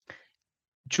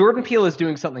 Jordan Peele is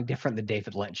doing something different than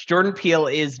David Lynch. Jordan Peele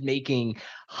is making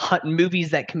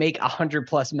movies that can make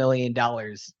 $100+ million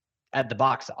at the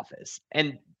box office.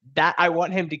 And that I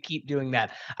want him to keep doing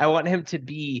that. I want him to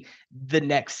be the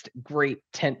next great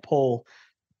tentpole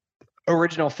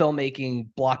original filmmaking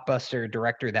blockbuster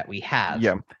director that we have.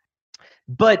 Yeah.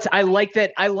 But I like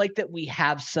that we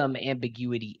have some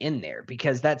ambiguity in there,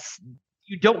 because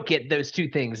you don't get those two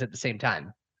things at the same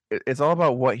time. It's all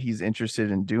about what he's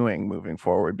interested in doing moving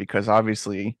forward, because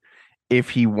obviously if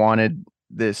he wanted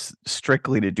this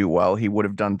strictly to do well, he would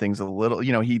have done things a little,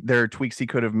 there are tweaks he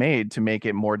could have made to make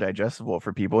it more digestible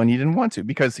for people, and he didn't want to,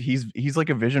 because he's like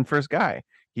a vision first guy.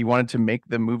 He wanted to make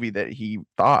the movie that he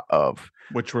thought of,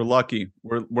 which we're lucky.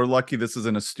 We're lucky this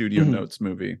isn't a studio notes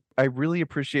movie. I really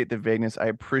appreciate the vagueness. I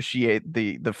appreciate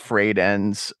the frayed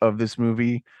ends of this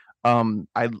movie.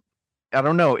 I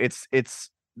don't know. It's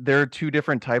there are two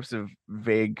different types of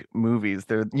vague movies.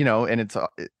 There, and it's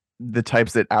the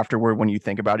types that afterward, when you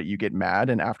think about it, you get mad,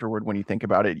 and afterward, when you think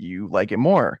about it, you like it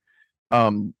more.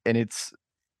 And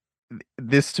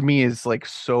this to me is like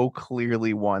so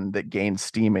clearly one that gains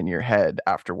steam in your head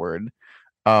afterward,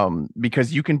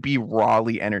 because you can be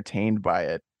rawly entertained by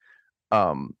it,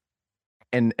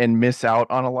 and miss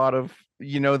out on a lot of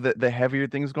the heavier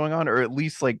things going on, or at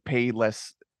least like pay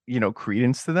less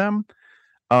credence to them,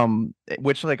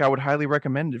 which like I would highly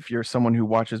recommend if you're someone who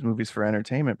watches movies for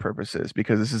entertainment purposes,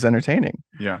 because this is entertaining.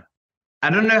 Yeah. I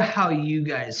don't know how you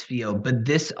guys feel, but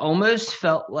this almost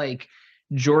felt like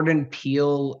Jordan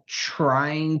Peele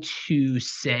trying to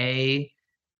say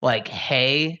like,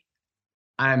 hey,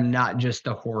 I'm not just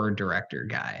a horror director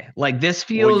guy. Like this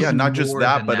feels not just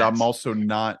that, but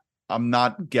that. I'm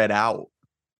not Get Out.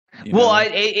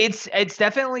 It's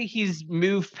definitely, he's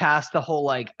moved past the whole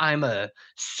like I'm a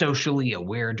socially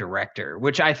aware director,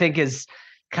 which I think is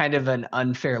kind of an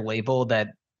unfair label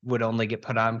that would only get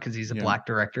put on because he's a black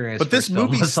director. But this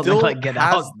movie still like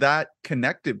has that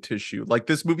connective tissue. Like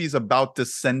this movie is about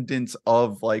descendants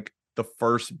of like the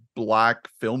first black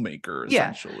filmmaker,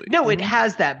 essentially. No, it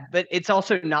has that, but it's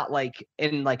also not like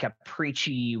in like a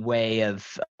preachy way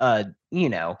of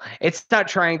it's not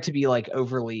trying to be like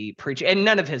overly preachy, and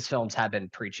none of his films have been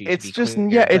preachy. It's just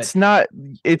clear, it's not.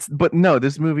 But no,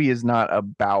 this movie is not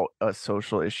about a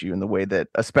social issue in the way that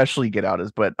especially Get Out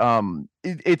is. But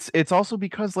it's also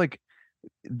because like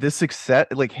the success,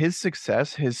 like his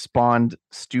success, has spawned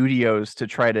studios to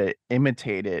try to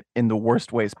imitate it in the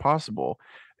worst ways possible.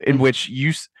 In which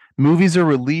movies are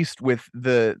released with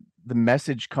the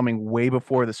message coming way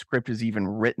before the script is even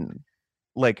written.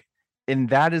 Like, and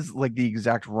that is like the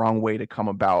exact wrong way to come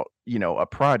about, a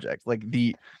project. Like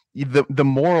the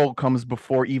moral comes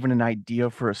before even an idea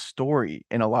for a story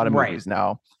in a lot of Right. movies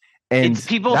now. And It's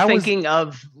people that was thinking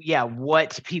of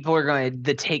what people are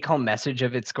the take home message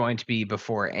of it's going to be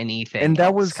before anything and that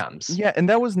else was comes. yeah, and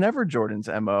that was never Jordan's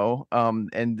MO.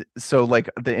 And so like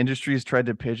the industry's tried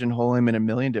to pigeonhole him in a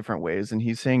million different ways, and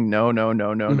he's saying no, no,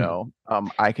 no, no, Mhm. no.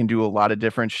 I can do a lot of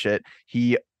different shit.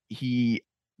 He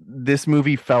this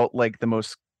movie felt like the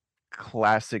most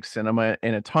classic cinema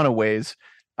in a ton of ways.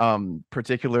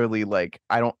 Particularly like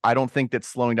I don't think that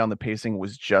slowing down the pacing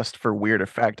was just for weird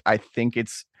effect. I think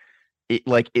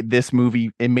this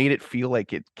movie, it made it feel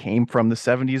like it came from the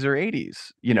 70s or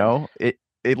 80s.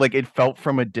 It felt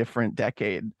from a different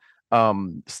decade,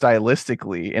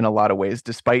 stylistically in a lot of ways,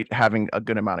 despite having a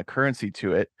good amount of currency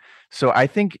to it. So I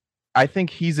think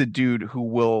he's a dude who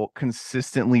will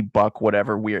consistently buck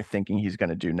whatever we are thinking he's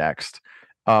going to do next.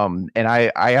 And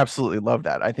I absolutely love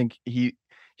that. I think he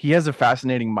has a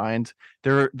fascinating mind.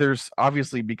 There's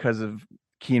obviously, because of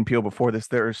Key and Peele before this,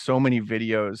 there are so many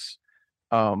videos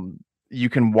you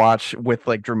can watch with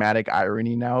like dramatic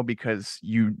irony now, because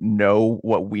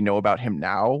what we know about him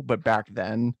now, but back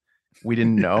then we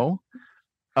didn't know.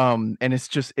 And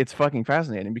it's fucking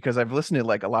fascinating, because I've listened to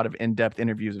like a lot of in-depth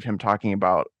interviews of him talking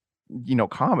about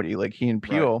comedy, like he and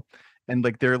Right. Peele. And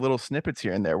like there are little snippets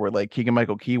here and there where like Keegan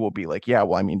Michael Key will be like, yeah,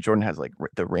 well, I mean, Jordan has like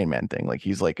the Rain Man thing, like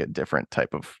he's like a different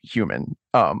type of human.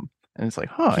 And it's like,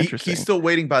 interesting. He's still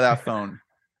waiting by that phone.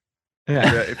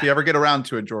 If you ever get around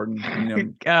to it, Jordan, he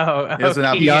doesn't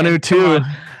have Keanu 2.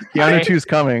 Keanu 2 is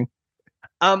coming.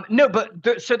 No,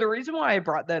 but so the reason why I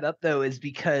brought that up though is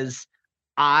because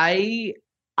I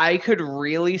could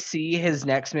really see his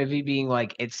next movie being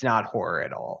like, it's not horror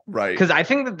at all. Right. Because I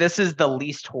think that this is the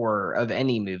least horror of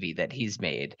any movie that he's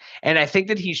made. And I think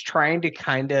that he's trying to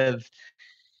kind of,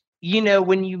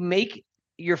 when you make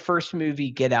your first movie,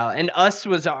 Get Out, and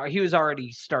he was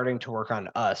already starting to work on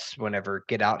Us whenever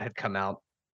Get Out had come out.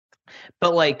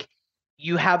 But like,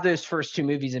 you have those first two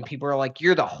movies and people are like,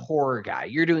 you're the horror guy,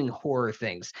 you're doing horror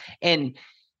things. And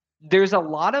there's a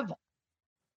lot of,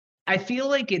 I feel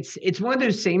like it's one of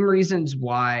those same reasons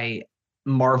why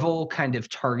Marvel kind of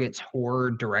targets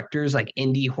horror directors, like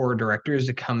indie horror directors,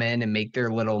 to come in and make their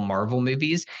little Marvel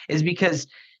movies, is because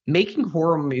making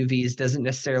horror movies doesn't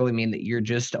necessarily mean that you're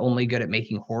just only good at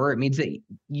making horror. It means that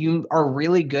you are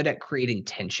really good at creating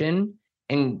tension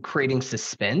and creating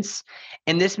suspense.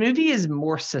 And this movie is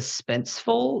more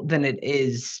suspenseful than it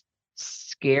is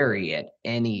scary at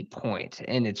any point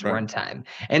in its runtime.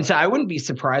 And so I wouldn't be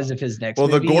surprised if his next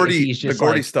movie, the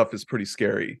Gordy stuff is pretty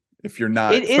scary if you're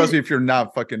not, especially if you're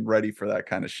not fucking ready for that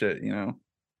kind of shit,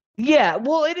 Yeah,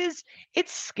 well,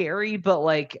 it's scary, but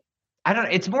like, I don't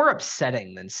know, it's more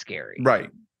upsetting than scary. Right.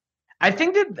 I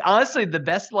think that honestly the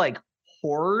best like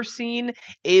horror scene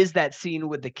is that scene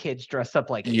with the kids dressed up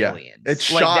like aliens.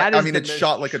 It's like, shot. It's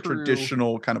shot like a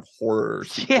traditional kind of horror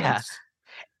sequence. Yeah.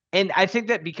 And I think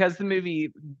that because the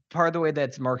movie, part of the way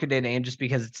that's marketed, and just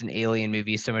because it's an alien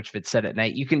movie, so much of it's set at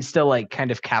night, you can still like kind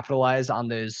of capitalize on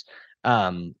those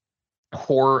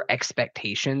horror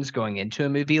expectations going into a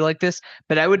movie like this.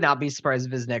 But I would not be surprised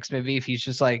if his next movie, if he's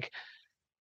just like,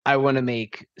 I want to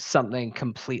make something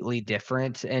completely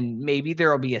different, and maybe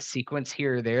there'll be a sequence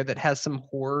here or there that has some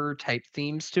horror type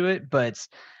themes to it, but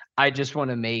I just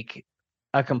want to make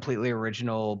a completely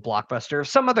original blockbuster of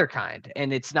some other kind,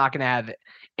 and it's not going to have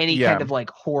any kind of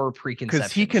like horror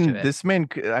preconceptions. Because this man,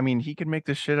 I mean, he can make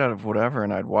the shit out of whatever,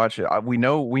 and I'd watch it. We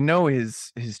know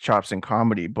his chops in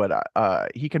comedy, but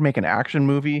he can make an action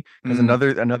movie. Because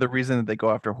another reason that they go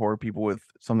after horror people with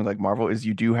something like Marvel is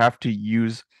you do have to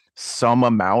use some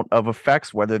amount of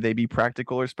effects, whether they be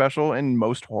practical or special, in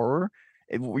most horror.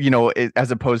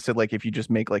 As opposed to like if you just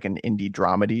make like an indie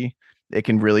dramedy, it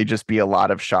can really just be a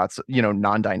lot of shots,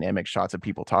 non-dynamic shots of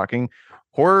people talking.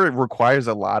 Horror requires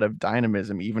a lot of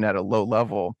dynamism, even at a low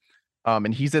level.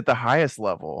 And he's at the highest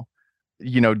level,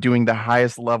 doing the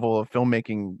highest level of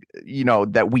filmmaking,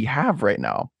 that we have right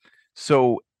now.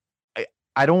 So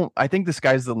I think the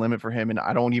sky's the limit for him, and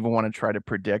I don't even want to try to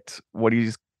predict what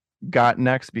he's got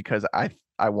next, because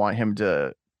I want him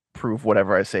to prove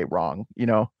whatever I say wrong,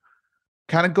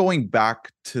 kind of going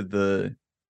back to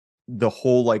the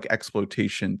whole like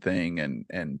exploitation thing,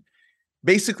 and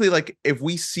basically like if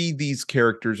we see these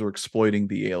characters are exploiting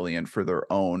the alien for their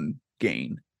own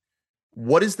gain,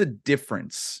 what is the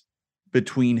difference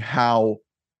between how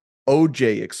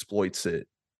OJ exploits it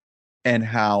and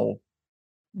how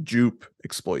Jupe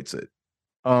exploits it?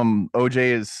 OJ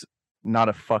is not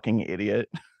a fucking idiot.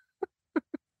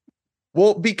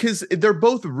 Well, because they're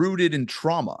both rooted in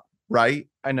trauma, right?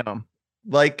 I know.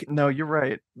 Like, No, you're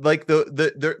right. like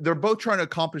they're both trying to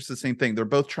accomplish the same thing. They're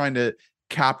both trying to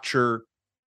capture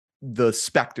the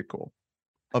spectacle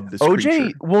of this OJ,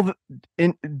 creature. well,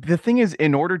 the thing is,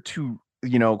 in order to,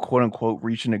 you know, quote unquote,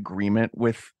 reach an agreement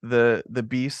with the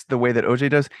beast, the way that OJ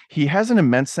does, he has an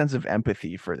immense sense of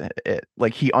empathy for it.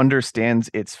 Like he understands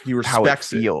He how it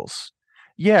respects it. feels.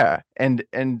 Yeah, and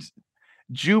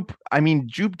Jupe, I mean,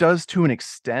 Jupe does to an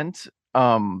extent,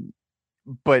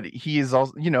 but he is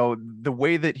also, you know, the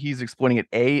way that he's explaining it,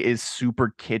 is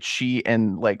super kitschy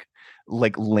and like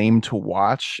lame to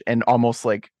watch, and almost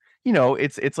like, you know,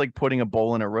 it's like putting a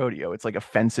bull in a rodeo. It's like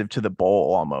offensive to the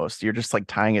bull almost. You're just like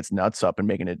tying its nuts up and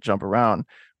making it jump around.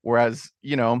 Whereas,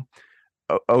 you know,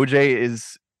 OJ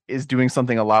is doing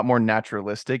something a lot more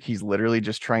naturalistic. He's literally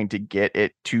just trying to get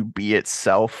it to be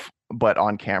itself, but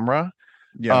on camera.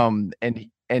 Yeah.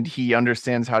 And he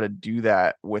understands how to do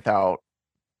that without,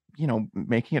 you know,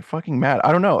 making it fucking mad.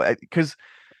 I don't know, because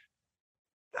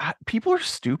people are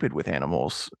stupid with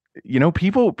animals. You know,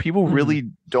 people really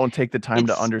don't take the time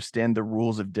to understand the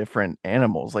rules of different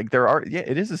animals. Like there are, yeah,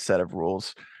 it is a set of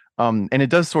rules. And it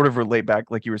does sort of relate back,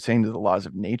 like you were saying, to the laws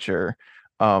of nature.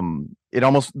 It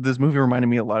almost, this movie reminded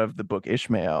me a lot of the book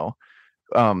Ishmael,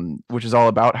 which is all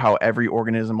about how every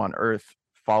organism on Earth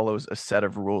follows a set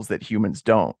of rules that humans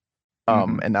don't.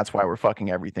 And that's why we're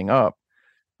fucking everything up.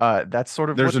 That's sort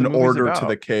of, there's what an order to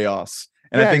the chaos.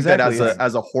 And yeah, I think exactly. that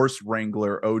as a horse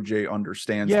wrangler, OJ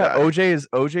understands yeah, that.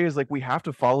 OJ is like, we have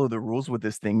to follow the rules with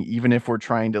this thing, even if we're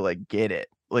trying to like get it.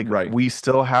 Like Right. we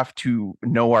still have to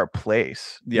know our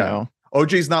place. Yeah. You know?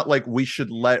 OJ's not like, we should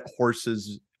let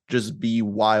horses just be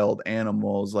wild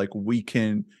animals. Like we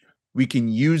can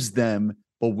use them,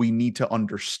 but we need to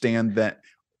understand that,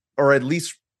 or at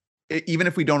least even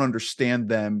if we don't understand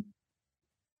them,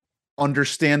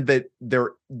 understand that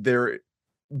they're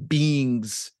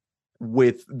beings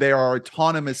they are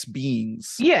autonomous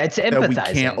beings. Yeah, it's empathizing. That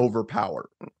we can't overpower.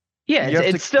 Yeah,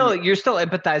 it's still, you're still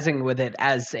empathizing with it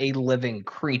as a living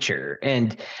creature.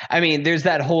 And I mean, there's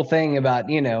that whole thing about,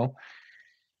 you know,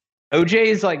 OJ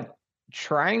is like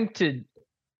trying to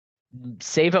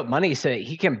save up money so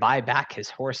he can buy back his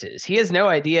horses. He has no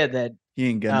idea that he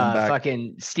ain't getting them back.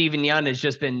 Fucking Steven Yeun has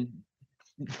just been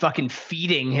fucking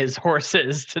feeding his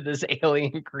horses to this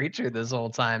alien creature this whole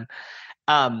time.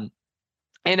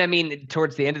 And I mean,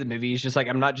 towards the end of the movie, he's just like,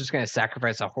 I'm not just going to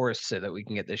sacrifice a horse so that we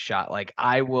can get this shot. Like,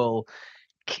 I will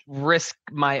risk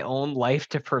my own life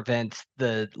to prevent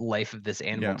the life of this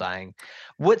animal dying.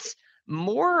 What's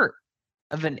more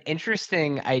of an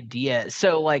interesting idea?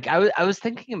 So, like, I was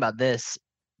thinking about this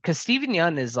because Steven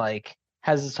Yeun is like,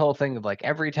 has this whole thing of like,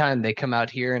 every time they come out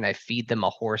here and I feed them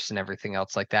a horse and everything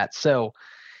else like that. So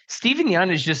Steven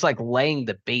Yeun is just like laying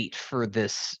the bait for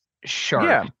this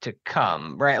shark to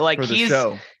come, right? Like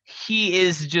he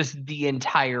is just the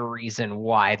entire reason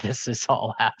why this is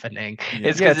all happening.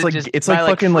 It's because it's like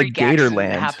fucking like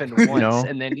Gatorland happened once, you know?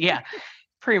 And then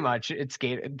pretty much it's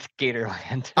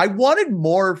Gatorland. I wanted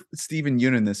more Steven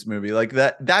Yeun in this movie. Like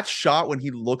that shot when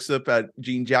he looks up at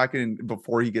Jean Jacket and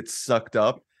before he gets sucked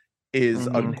up is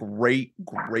a great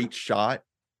shot.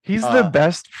 He's the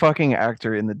best fucking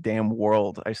actor in the damn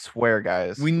world. I swear,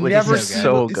 guys. We never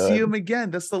see him again.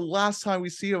 That's the last time we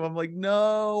see him. I'm like,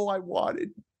 no, I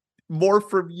wanted more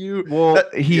from you. Well,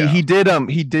 he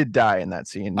did die in that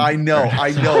scene. I know,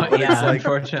 but it's like,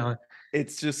 unfortunately,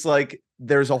 it's just like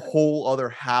there's a whole other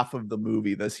half of the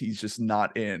movie that he's just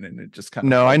not in, and it just kind of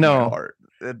no, I know.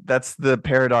 That's the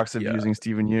paradox of using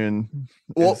Steven Yeun.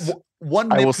 Well,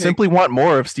 I will simply want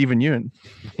more of Steven Yeun.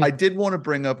 I did want to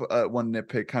bring up one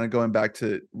nitpick, kind of going back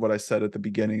to what I said at the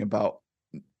beginning about,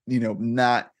 you know,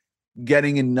 not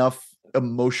getting enough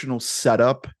emotional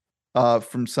setup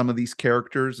from some of these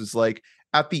characters. Is like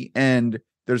at the end,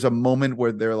 there's a moment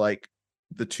where they're like,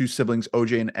 the two siblings,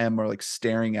 OJ and M, are like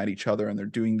staring at each other and they're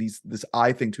doing this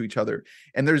eye thing to each other.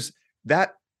 And there's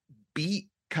that beat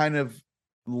kind of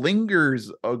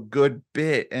lingers a good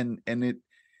bit. And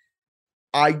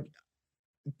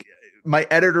my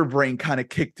editor brain kind of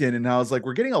kicked in and I was like,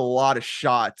 we're getting a lot of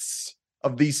shots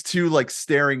of these two like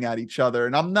staring at each other.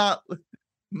 And I'm not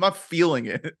feeling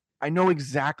it. I know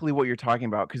exactly what you're talking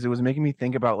about because it was making me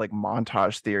think about like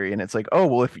montage theory. And it's like, oh,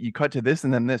 well, if you cut to this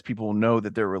and then this, people will know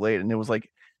that they're related. And it was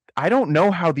like, I don't know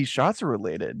how these shots are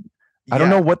related. I don't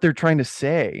know what they're trying to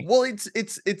say. Well,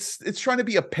 it's trying to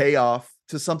be a payoff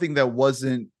to something that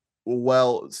wasn't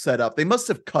well set up. They must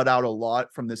have cut out a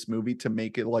lot from this movie to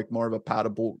make it like more of a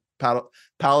palatable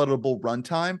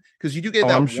runtime, because you do get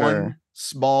that one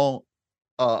small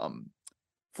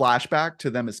flashback to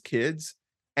them as kids,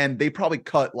 and they probably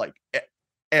cut like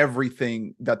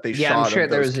everything that they Yeah, I'm shot sure of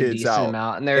there those was a kids decent out.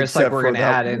 amount, and they're just like, except we're for gonna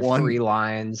that add in one- 3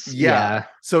 lines. Yeah.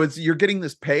 So you're getting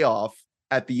this payoff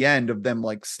at the end of them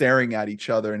like staring at each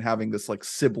other and having this like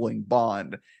sibling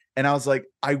bond. And I was like,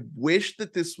 I wish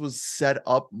that this was set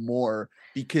up more,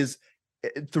 because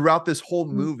throughout this whole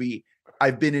movie,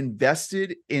 I've been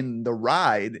invested in the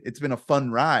ride. It's been a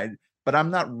fun ride, but I'm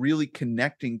not really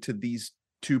connecting to these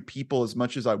two people as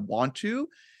much as I want to.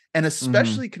 And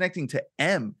especially connecting to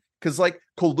M, because like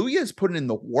Kaluuya is putting in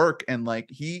the work, and like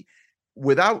he,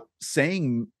 without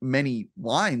saying many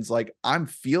lines, like I'm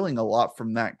feeling a lot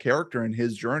from that character and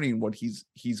his journey and what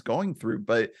he's going through.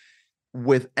 But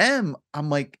with M, I'm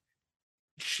like,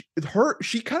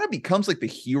 she kind of becomes like the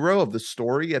hero of the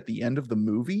story at the end of the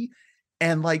movie.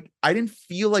 And like I didn't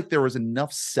feel like there was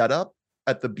enough setup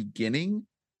at the beginning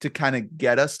to kind of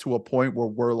get us to a point where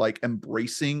we're like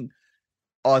embracing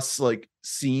us like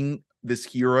seeing this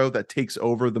hero that takes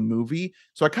over the movie.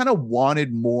 So I kind of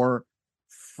wanted more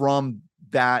from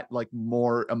that like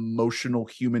more emotional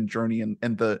human journey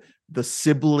and the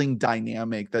sibling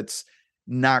dynamic that's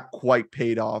not quite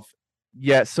paid off.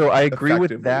 Yeah, so I agree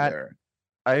with effectively that. there.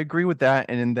 I agree with that,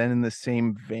 and then in the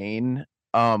same vein,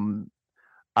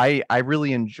 I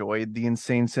really enjoyed the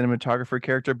insane cinematographer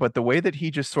character, but the way that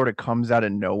he just sort of comes out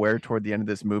of nowhere toward the end of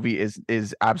this movie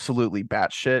is absolutely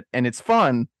batshit, and it's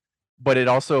fun, but it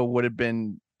also would have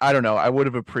been, I don't know, I would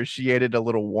have appreciated a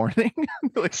little warning.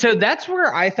 Like, So that's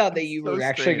where I thought that you so were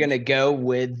actually going to strange. go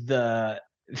with the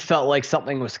felt like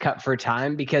something was cut for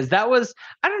time, because that was,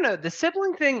 I don't know, the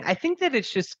sibling thing. I think that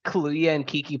it's just Kaluuya and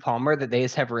Keke Palmer, that they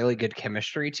just have really good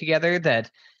chemistry together,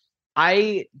 that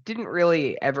I didn't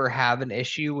really ever have an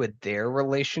issue with their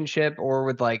relationship or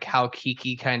with like how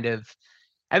Keke kind of,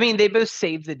 I mean, they both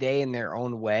saved the day in their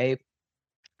own way.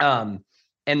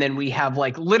 And then we have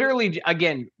like literally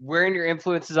again wearing your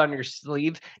influences on your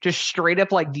sleeve, just straight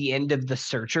up like the end of The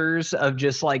Searchers of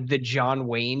just like the John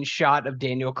Wayne shot of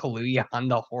Daniel Kaluuya on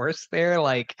the horse there,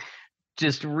 like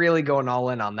just really going all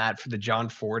in on that for the John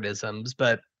Fordisms.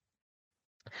 But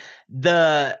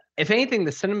if anything,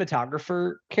 the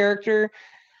cinematographer character,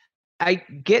 I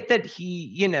get that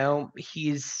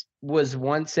he's was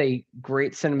once a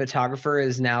great cinematographer,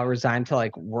 is now resigned to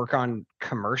like work on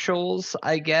commercials,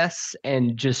 I guess,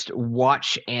 and just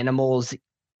watch animals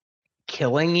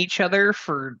killing each other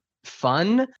for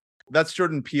fun. That's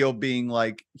Jordan Peele being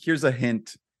like, here's a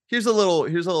hint. Here's a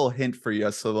little hint for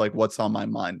you. So like what's on my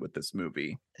mind with this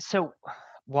movie. So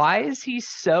why is he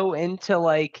so into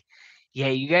like, yeah,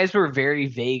 you guys were very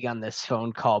vague on this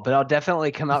phone call, but I'll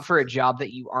definitely come out for a job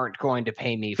that you aren't going to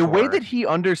pay me for. The way that he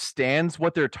understands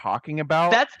what they're talking about.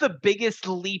 That's the biggest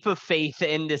leap of faith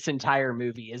in this entire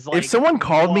movie, is like, if someone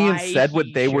called me and said what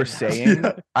they were should have. saying,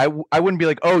 I wouldn't be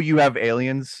like, "Oh, you have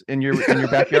aliens in your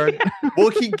backyard."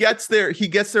 Well, he gets there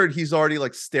and he's already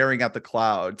like staring at the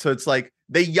cloud. So it's like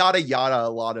they yada yada a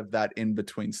lot of that in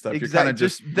between stuff. You're kind of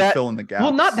just that- filling the gaps.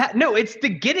 Well, not that. No, it's the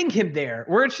getting him there,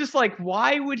 where it's just like,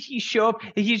 why would he show up?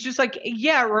 He's just like,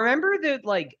 yeah, remember that,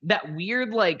 like that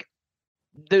weird, like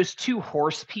those 2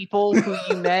 horse people who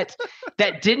you met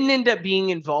that didn't end up being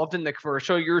involved in the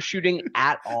commercial you're shooting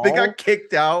at all. They got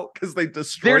kicked out because they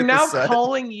destroyed. They're now the set.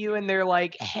 calling you and they're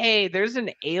like, hey, there's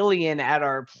an alien at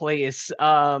our place.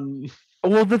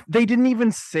 Well, they didn't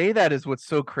even say that is what's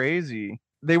so crazy.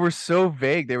 They were so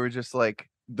vague. They were just like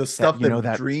the stuff that,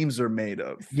 that dreams are made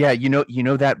of. Yeah, you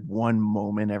know that one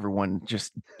moment everyone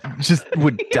just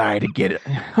would die to get it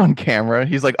on camera.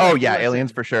 He's like, "Oh yeah,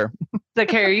 aliens for sure."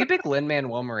 Like, hey, are you a big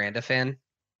Lin-Manuel Miranda fan?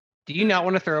 Do you not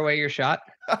want to throw away your shot?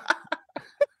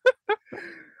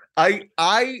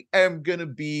 I am gonna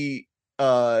be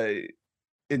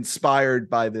inspired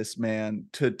by this man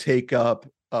to take up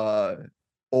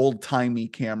old-timey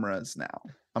cameras now.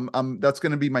 I'm that's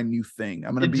gonna be my new thing.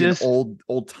 I'm gonna be an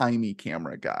old-timey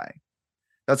camera guy.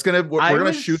 That's gonna we're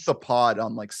gonna shoot the pod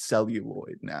on like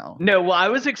celluloid now. No, well, I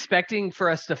was expecting for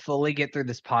us to fully get through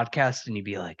this podcast and you'd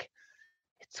be like,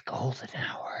 it's golden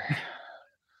hour.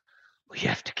 We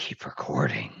have to keep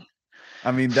recording.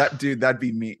 I mean, that'd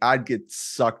be me. I'd get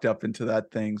sucked up into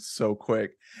that thing so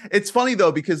quick. It's funny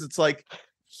though, because it's like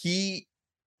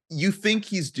you think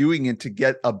he's doing it to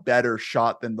get a better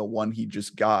shot than the one he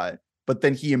just got, but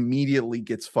then he immediately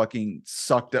gets fucking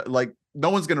sucked up. Like no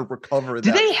one's gonna recover that.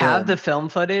 Did they have film. the film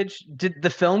footage? Did the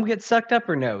film get sucked up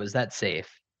or no? Is that safe?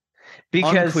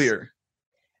 Because unclear.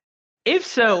 If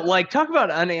so, like talk about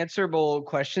unanswerable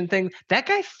question thing. That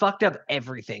guy fucked up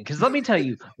everything. Because let me tell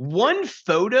you, one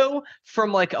photo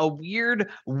from like a weird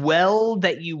well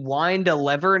that you wind a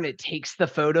lever and it takes the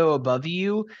photo above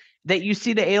you that you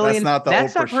see the alien.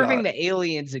 That's not proving shot. the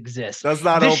aliens exist. That's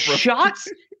not the Oprah. shots.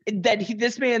 that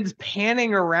this man's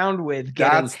panning around with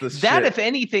getting That's the that, shit. if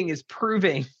anything, is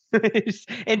proving.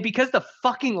 And because the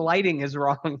fucking lighting is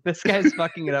wrong, this guy's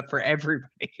fucking it up for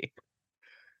everybody.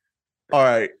 All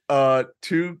right.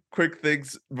 Two quick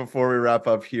things before we wrap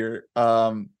up here.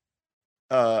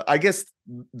 I guess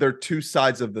they're two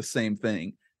sides of the same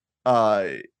thing.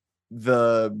 The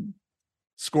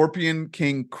Scorpion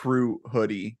King crew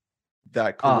hoodie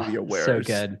that Kaluuya wears. So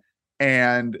good.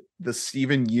 And the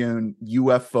Steven Yeun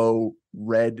UFO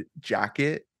red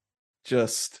jacket.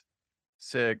 Just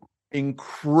Sick.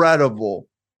 incredible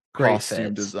Great costume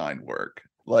fits. design work.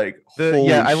 Like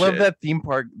I love shit. that theme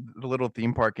park, the little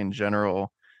theme park in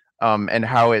general, and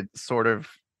how it sort of,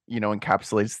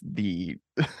 encapsulates the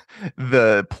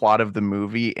the plot of the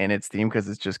movie and its theme, because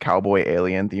it's just cowboy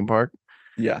alien theme park.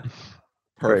 Yeah.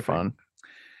 Very Perfect. fun.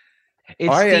 It's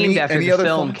All right, themed after any the other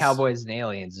film thoughts? Cowboys and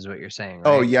Aliens, is what you're saying, right?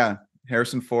 Oh yeah.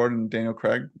 Harrison Ford and Daniel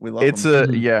Craig. We love It's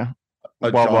them. a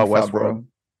A Wild Jon Wild West Favreau. world.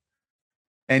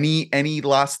 Any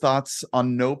last thoughts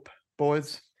on Nope,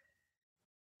 boys?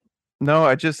 No,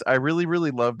 I really,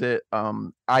 really loved it.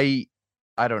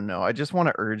 I don't know. I just want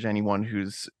to urge anyone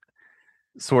who's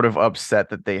sort of upset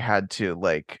that they had to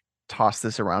like toss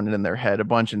this around in their head a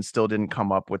bunch and still didn't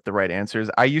come up with the right answers.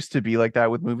 I used to be like that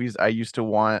with movies. I used to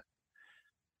want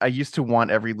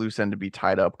every loose end to be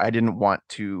tied up. I thought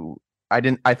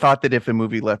that if a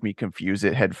movie left me confused,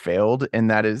 it had failed, and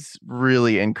that is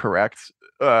really incorrect.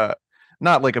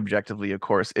 Not like objectively, of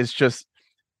course. It's just,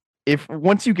 if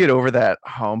once you get over that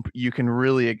hump, you can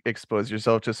really expose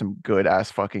yourself to some good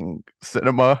ass fucking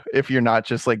cinema. If you're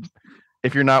not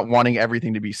wanting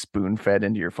everything to be spoon fed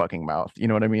into your fucking mouth, you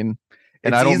know what I mean?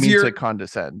 And It's I don't mean easier- to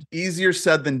condescend. Easier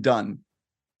said than done.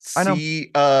 I know. See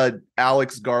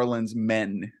Alex Garland's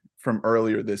Men from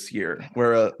earlier this year,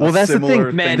 where a That's the similar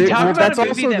thing. Man, thing talk happened. about that's a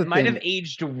movie also that the might have thing.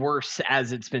 aged worse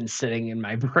as it's been sitting in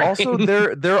my brain. Also,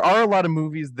 there are a lot of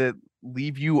movies that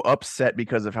leave you upset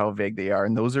because of how vague they are,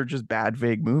 and those are just bad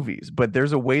vague movies. But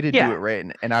there's a way to do Yeah. it right,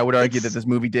 and I would argue that It's- this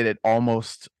movie did it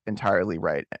almost entirely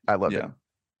right. I love it.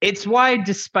 It's why,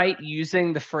 despite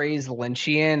using the phrase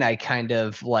Lynchian, I kind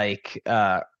of like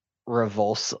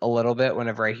revulse a little bit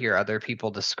whenever I hear other people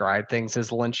describe things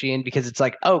as Lynchian, because it's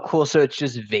like, oh, cool, so it's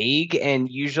just vague, and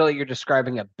usually you're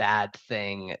describing a bad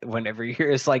thing whenever you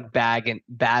hear it's like bad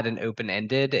and open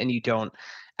ended, and you don't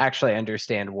actually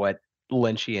understand what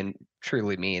Lynchian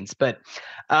truly means. But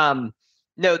no,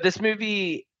 this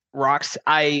movie rocks.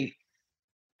 I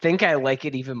think I like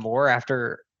it even more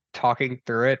after talking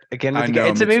through it again with I you guys.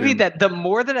 know, It's a me movie too. that the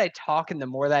more that I talk and the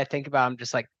more that I think about, I'm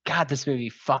just like, God, this movie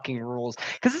fucking rules.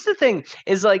 Because this is the thing,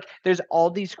 is like there's all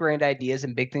these grand ideas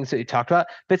and big things that we talked about,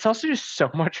 but it's also just so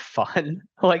much fun.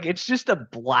 Like it's just a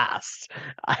blast.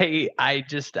 I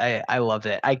loved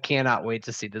it. I cannot wait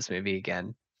to see this movie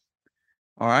again.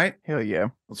 All right. Hell yeah.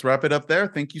 Let's wrap it up there.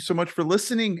 Thank you so much for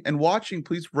listening and watching.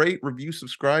 Please rate, review,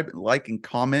 subscribe, like, and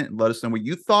comment, and let us know what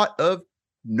you thought of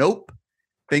Nope.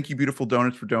 Thank you, beautiful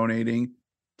donors, for donating.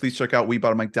 Please check out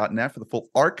WeBoughtAMic.net for the full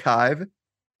archive.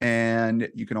 And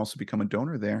you can also become a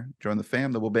donor there. Join the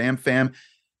fam, the Wabam fam.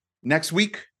 Next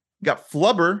week, we got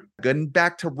Flubber getting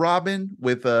back to Robin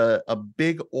with a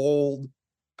big old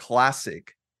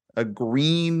classic, a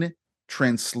green,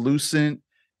 translucent,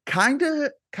 kind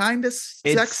of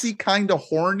sexy, kind of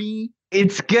horny.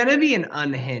 It's gonna be an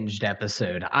unhinged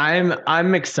episode.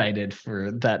 I'm excited for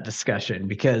that discussion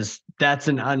because that's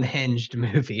an unhinged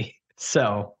movie.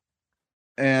 So,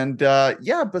 and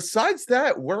yeah, besides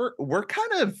that, we're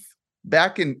kind of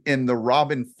back in the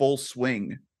Robin full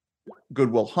swing. Good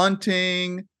Will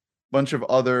Hunting, bunch of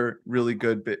other really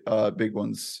good big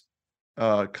ones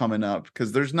coming up,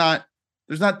 because there's not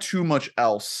too much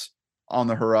else on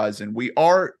the horizon. We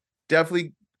are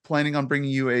definitely planning on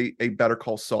bringing you a Better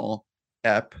Call Saul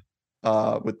ep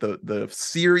with the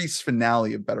series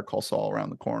finale of Better Call Saul around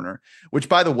the corner, which,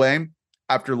 by the way,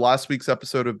 after last week's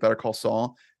episode of Better Call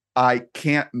Saul, I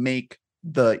can't make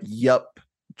the yup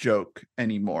joke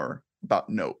anymore about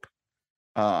Nope.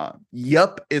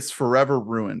 Yup is forever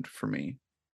ruined for me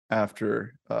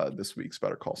after this week's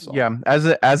Better Call Saul. Yeah,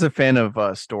 as a fan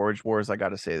of Storage Wars, I got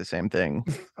to say the same thing.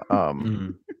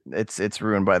 It's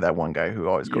ruined by that one guy who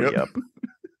always goes yup.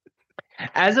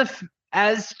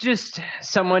 As just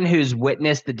someone who's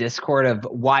witnessed the discord of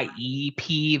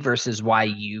YEP versus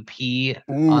YUP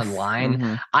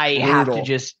online, I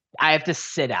have to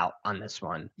sit out on this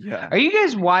one. Yeah. Are you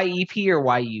guys YEP or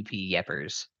YUP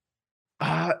yeppers?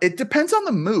 It depends on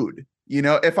the mood. You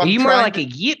know, if Are I'm you more like a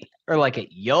yip or like a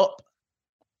yup?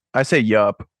 I say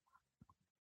yup.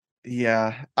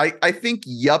 Yeah. I think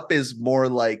yup is more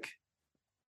like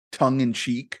tongue in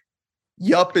cheek.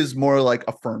 Yup is more like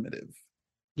affirmative.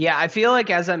 Yeah, I feel like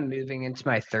as I'm moving into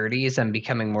my 30s, I'm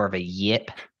becoming more of a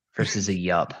yip versus a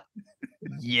yup.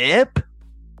 Yep.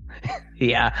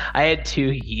 Yeah, I had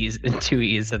two E's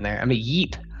in there. I'm a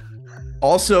yeep.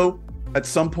 Also, at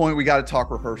some point, we got to talk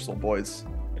rehearsal, boys.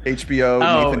 HBO,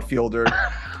 Oh. Nathan Fielder.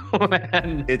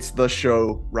 Man. It's the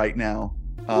show right now.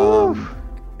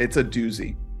 It's a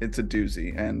doozy. It's a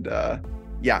doozy. And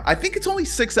yeah, I think it's only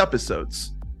 6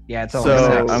 episodes. Yeah, it's So-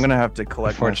 only I'm six, gonna have to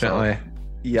collect myself unfortunately.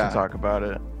 to Yeah. talk about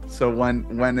it. So when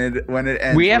it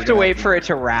ends, We we're have to gonna wait for it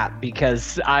to wrap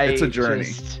because It's a journey.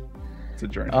 just- It's a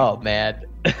journey. Oh man.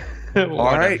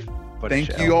 All right.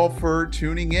 Thank you all for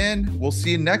tuning in. We'll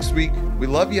see you next week. We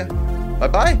love you.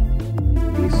 Bye-bye.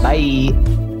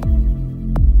 Bye.